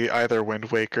has to be either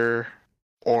Wind Waker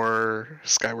or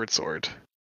Skyward Sword.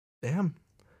 Damn.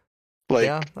 Like,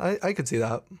 yeah, I could see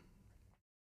that.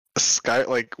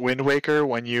 Like Wind Waker,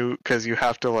 because you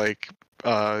have to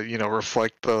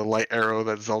reflect the light arrow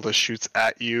that Zelda shoots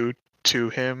at you to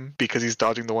him because he's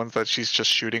dodging the ones that she's just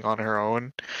shooting on her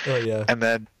own. Oh yeah. And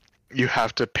then you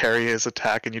have to parry his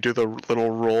attack, and you do the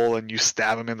little roll, and you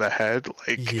stab him in the head.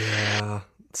 Yeah.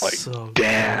 Like, so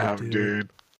damn, good, dude.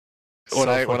 So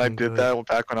When I did good. that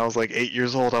back when I was like 8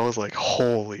 years old, I was like,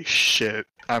 holy shit,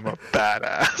 I'm a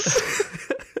badass.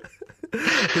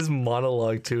 His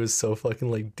monologue too is so fucking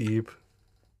like deep.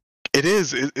 It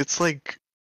is. It's like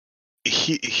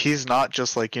he's not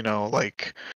just like,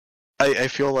 like I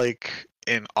feel like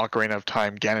in Ocarina of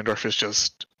Time, Ganondorf is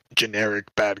just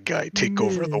generic bad guy, take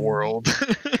over the world.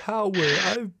 Power,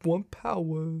 I want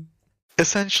power.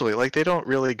 Essentially, like they don't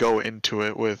really go into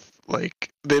it with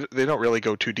like they don't really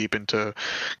go too deep into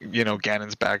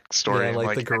Ganon's backstory. Yeah, and,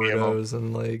 like the Gerudos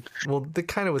and like, well, they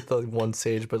kind of with the one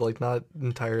sage, but like not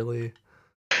entirely.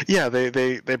 Yeah,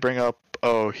 they bring up,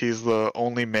 oh, he's the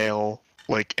only male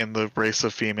like in the race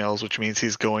of females, which means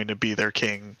he's going to be their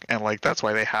king, and like that's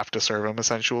why they have to serve him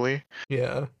essentially.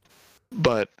 Yeah.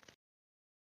 But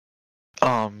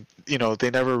they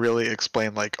never really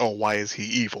explain like, oh, why is he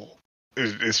evil?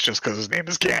 It's just because his name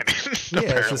is Ganon.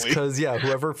 Yeah, it's just because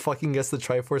whoever fucking gets the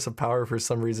Triforce of Power for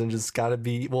some reason just gotta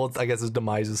be. Well, I guess it's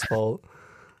Demise's fault.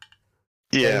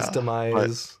 Yeah, it's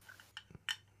Demise.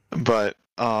 But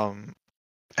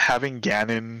having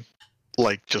Ganon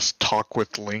like just talk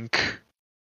with Link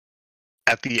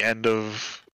at the end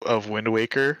of Wind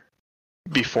Waker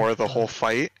before the whole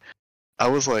fight, I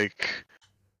was like,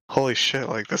 holy shit,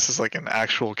 like this is like an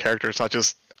actual character. It's not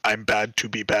just I'm bad to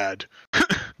be bad.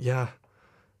 Yeah.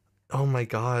 Oh my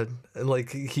god.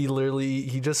 Like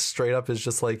he just straight up is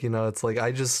just like, it's like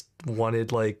I just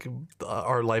wanted like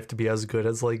our life to be as good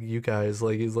as like you guys.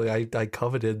 Like he's like I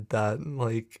coveted that.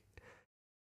 Like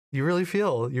you really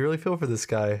feel for this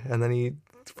guy, and then he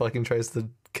fucking tries to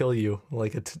kill you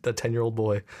like a 10-year-old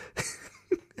boy.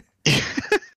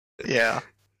 Yeah.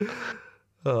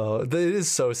 Oh, it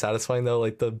is so satisfying though,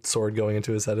 like the sword going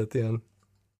into his head at the end.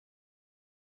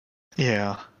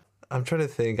 Yeah. I'm trying to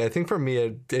think. I think for me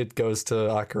it goes to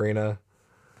Ocarina.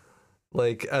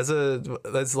 Like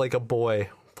as like a boy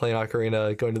playing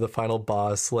Ocarina, going to the final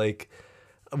boss, like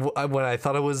when I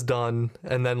thought it was done,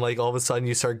 and then like all of a sudden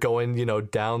you start going,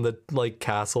 down the like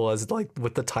castle as like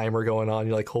with the timer going on,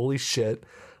 you're like, holy shit,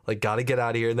 like gotta get out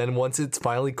of here. And then once it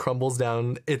finally crumbles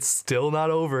down, it's still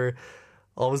not over.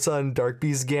 All of a sudden Dark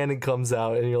Beast Ganon comes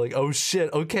out, and you're like, oh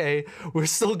shit, okay, we're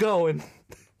still going.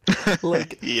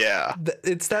 Like, yeah,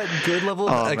 it's that good level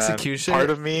of execution. Man. Part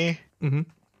of me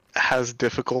has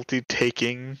difficulty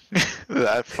taking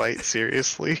that fight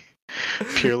seriously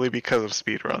purely because of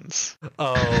speedruns.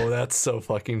 Oh, that's so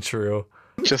fucking true.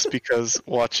 Just because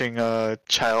watching a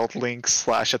child Link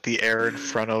slash at the air in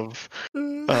front of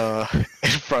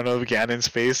Ganon's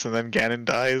face, and then Ganon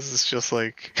dies, it's just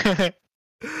like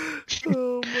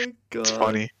oh my god, it's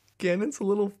funny. Ganon's a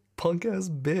little punk ass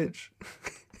bitch.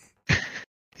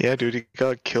 Yeah, dude, he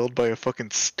got killed by a fucking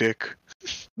stick.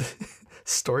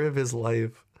 Story of his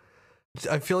life.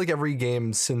 I feel like every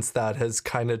game since that has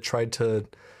kind of tried to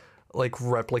like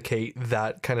replicate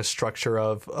that kind of structure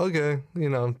of, okay,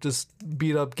 just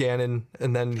beat up Ganon,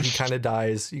 and then he kind of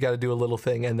dies. You got to do a little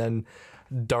thing, and then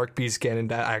Dark Beast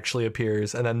Ganon actually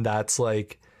appears, and then that's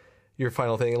like your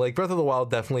final thing. Like Breath of the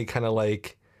Wild definitely kind of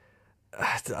like,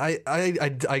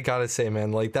 I gotta say,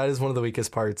 man, like that is one of the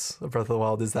weakest parts of Breath of the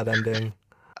Wild is that ending.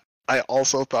 I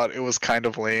also thought it was kind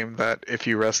of lame that if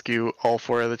you rescue all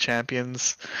 4 of the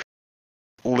champions,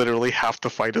 literally half the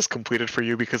fight is completed for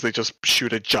you because they just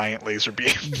shoot a giant laser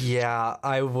beam. Yeah,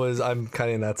 I'm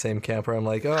kind of in that same camp where I'm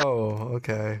like, oh,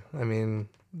 okay. I mean,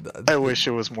 I wish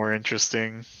it was more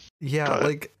interesting. Yeah, but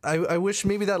like I wish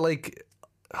maybe that like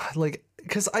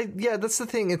because that's the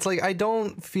thing. It's like I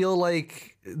don't feel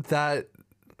like that.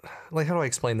 Like, how do I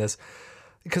explain this?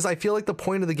 Because I feel like the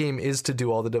point of the game is to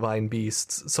do all the divine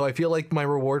beasts. So I feel like my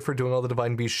reward for doing all the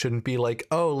divine beasts shouldn't be like,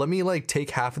 oh, let me like take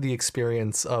half of the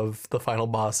experience of the final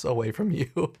boss away from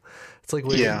you. It's like,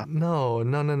 wait, yeah. no.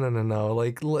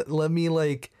 Like, let me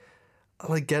like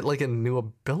get like a new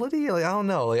ability. Like, I don't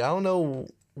know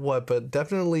what, but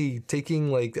definitely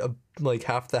taking like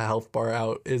half the health bar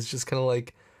out is just kind of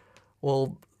like,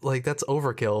 well, like that's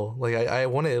overkill. Like I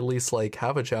want to at least like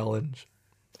have a challenge.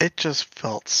 It just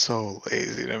felt so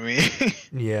lazy to me.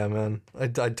 Yeah, man. I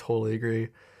totally agree.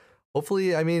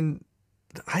 Hopefully, I mean,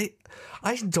 I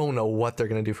don't know what they're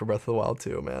gonna do for Breath of the Wild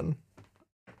 2, man.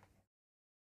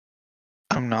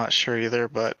 I'm not sure either,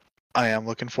 but I am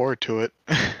looking forward to it.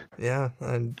 Yeah,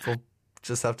 and we'll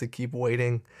just have to keep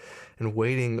waiting and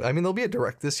waiting. I mean, there'll be a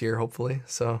direct this year, hopefully.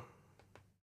 So,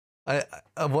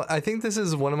 I think this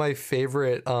is one of my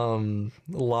favorite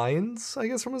lines, I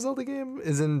guess, from a Zelda game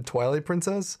is in Twilight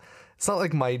Princess. It's not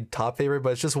like my top favorite,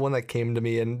 but it's just one that came to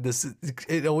me, and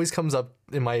it always comes up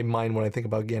in my mind when I think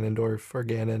about Ganondorf or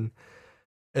Ganon.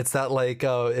 It's that like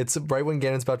it's right when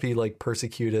Ganon's about to be like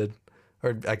persecuted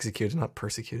or executed, not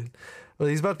persecuted. Well,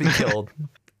 he's about to be killed,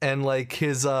 and like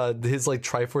his like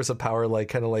Triforce of Power like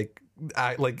kind of like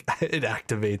it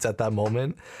activates at that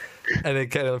moment, and it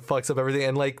kind of fucks up everything.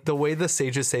 And like the way the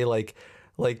sages say like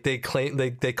they claim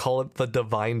they call it the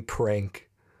divine prank.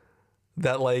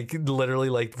 That like literally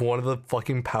like one of the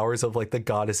fucking powers of like the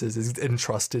goddesses is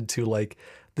entrusted to like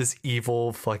this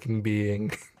evil fucking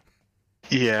being.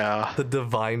 Yeah. The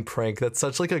divine prank. That's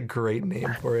such like a great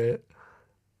name for it.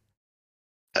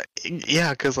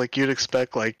 Yeah, because like you'd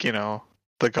expect like, you know,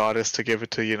 the goddess to give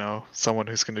it to, you know, someone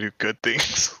who's going to do good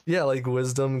things. Yeah, like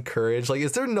wisdom, courage. Like,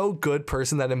 is there no good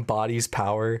person that embodies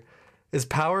power? Is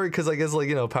power, because I guess like,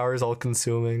 you know, power is all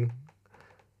consuming.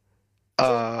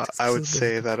 I would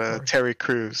say that Terry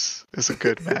Crews is a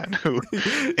good man who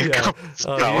encompasses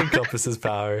power. He encompasses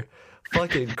power.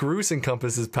 Fucking Groose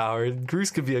encompasses power.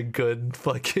 Groose could be a good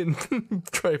fucking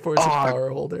Triforce of Power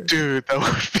holder. Dude, that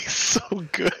would be so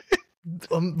good.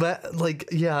 That like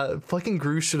yeah, fucking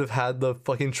Groose should have had the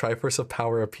fucking Triforce of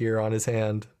Power appear on his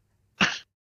hand.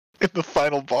 In the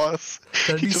final boss,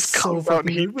 that'd be just so comes out and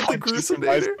he fucking with the punches him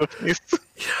right in the face.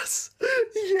 Yes,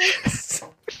 yes.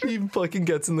 He fucking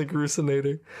gets in the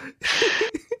Gruesinator.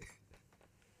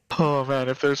 Oh man,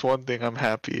 if there's one thing I'm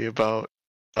happy about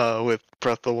with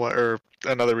Breath of the Wild, or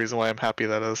another reason why I'm happy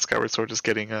that Skyward Sword is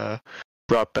getting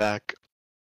brought back,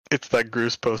 it's that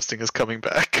Groose posting is coming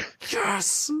back.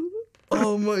 Yes.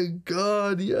 Oh my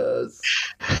god, yes.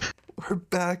 We're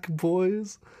back,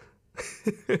 boys.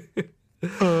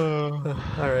 All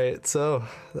right, so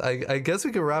I guess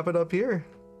we can wrap it up here.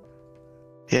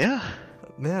 Yeah.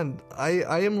 Man,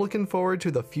 I am looking forward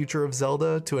to the future of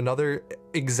Zelda, to another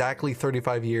exactly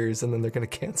 35 years, and then they're going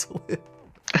to cancel it.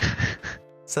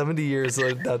 70 years,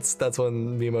 that's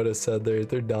when Miyamoto said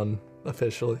they're done,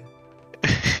 officially.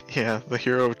 Yeah, the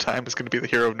hero of time is going to be the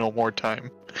hero of no more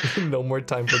time. No more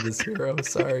time for this hero,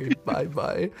 sorry.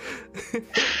 Bye-bye.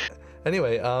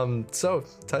 Anyway, so,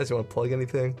 Tyus, you want to plug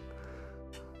anything?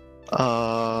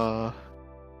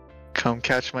 Come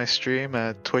catch my stream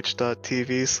at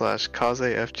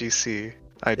twitch.tv/KazeFGC.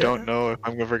 I don't know if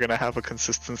I'm ever going to have a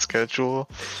consistent schedule,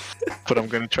 but I'm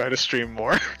going to try to stream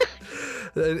more.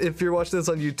 If you're watching this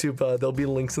on YouTube, there'll be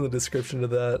links in the description to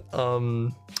that.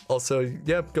 Also,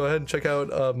 yeah, go ahead and check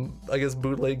out, I guess,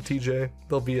 Bootleg TJ.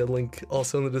 There'll be a link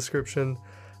also in the description.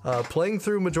 Playing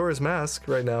through Majora's Mask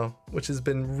right now, which has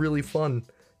been really fun.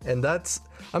 And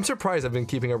I'm surprised I've been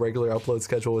keeping a regular upload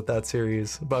schedule with that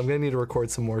series, but I'm gonna need to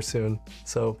record some more soon,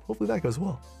 so hopefully that goes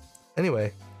well.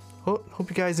 Anyway, hope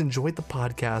you guys enjoyed the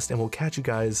podcast, and we'll catch you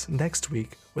guys next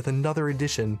week with another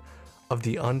edition of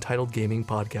the Untitled Gaming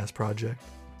Podcast Project.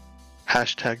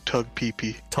 Hashtag Tug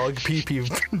PP. Tug PP,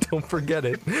 don't forget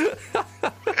it.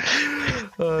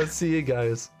 See you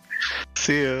guys.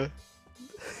 See ya.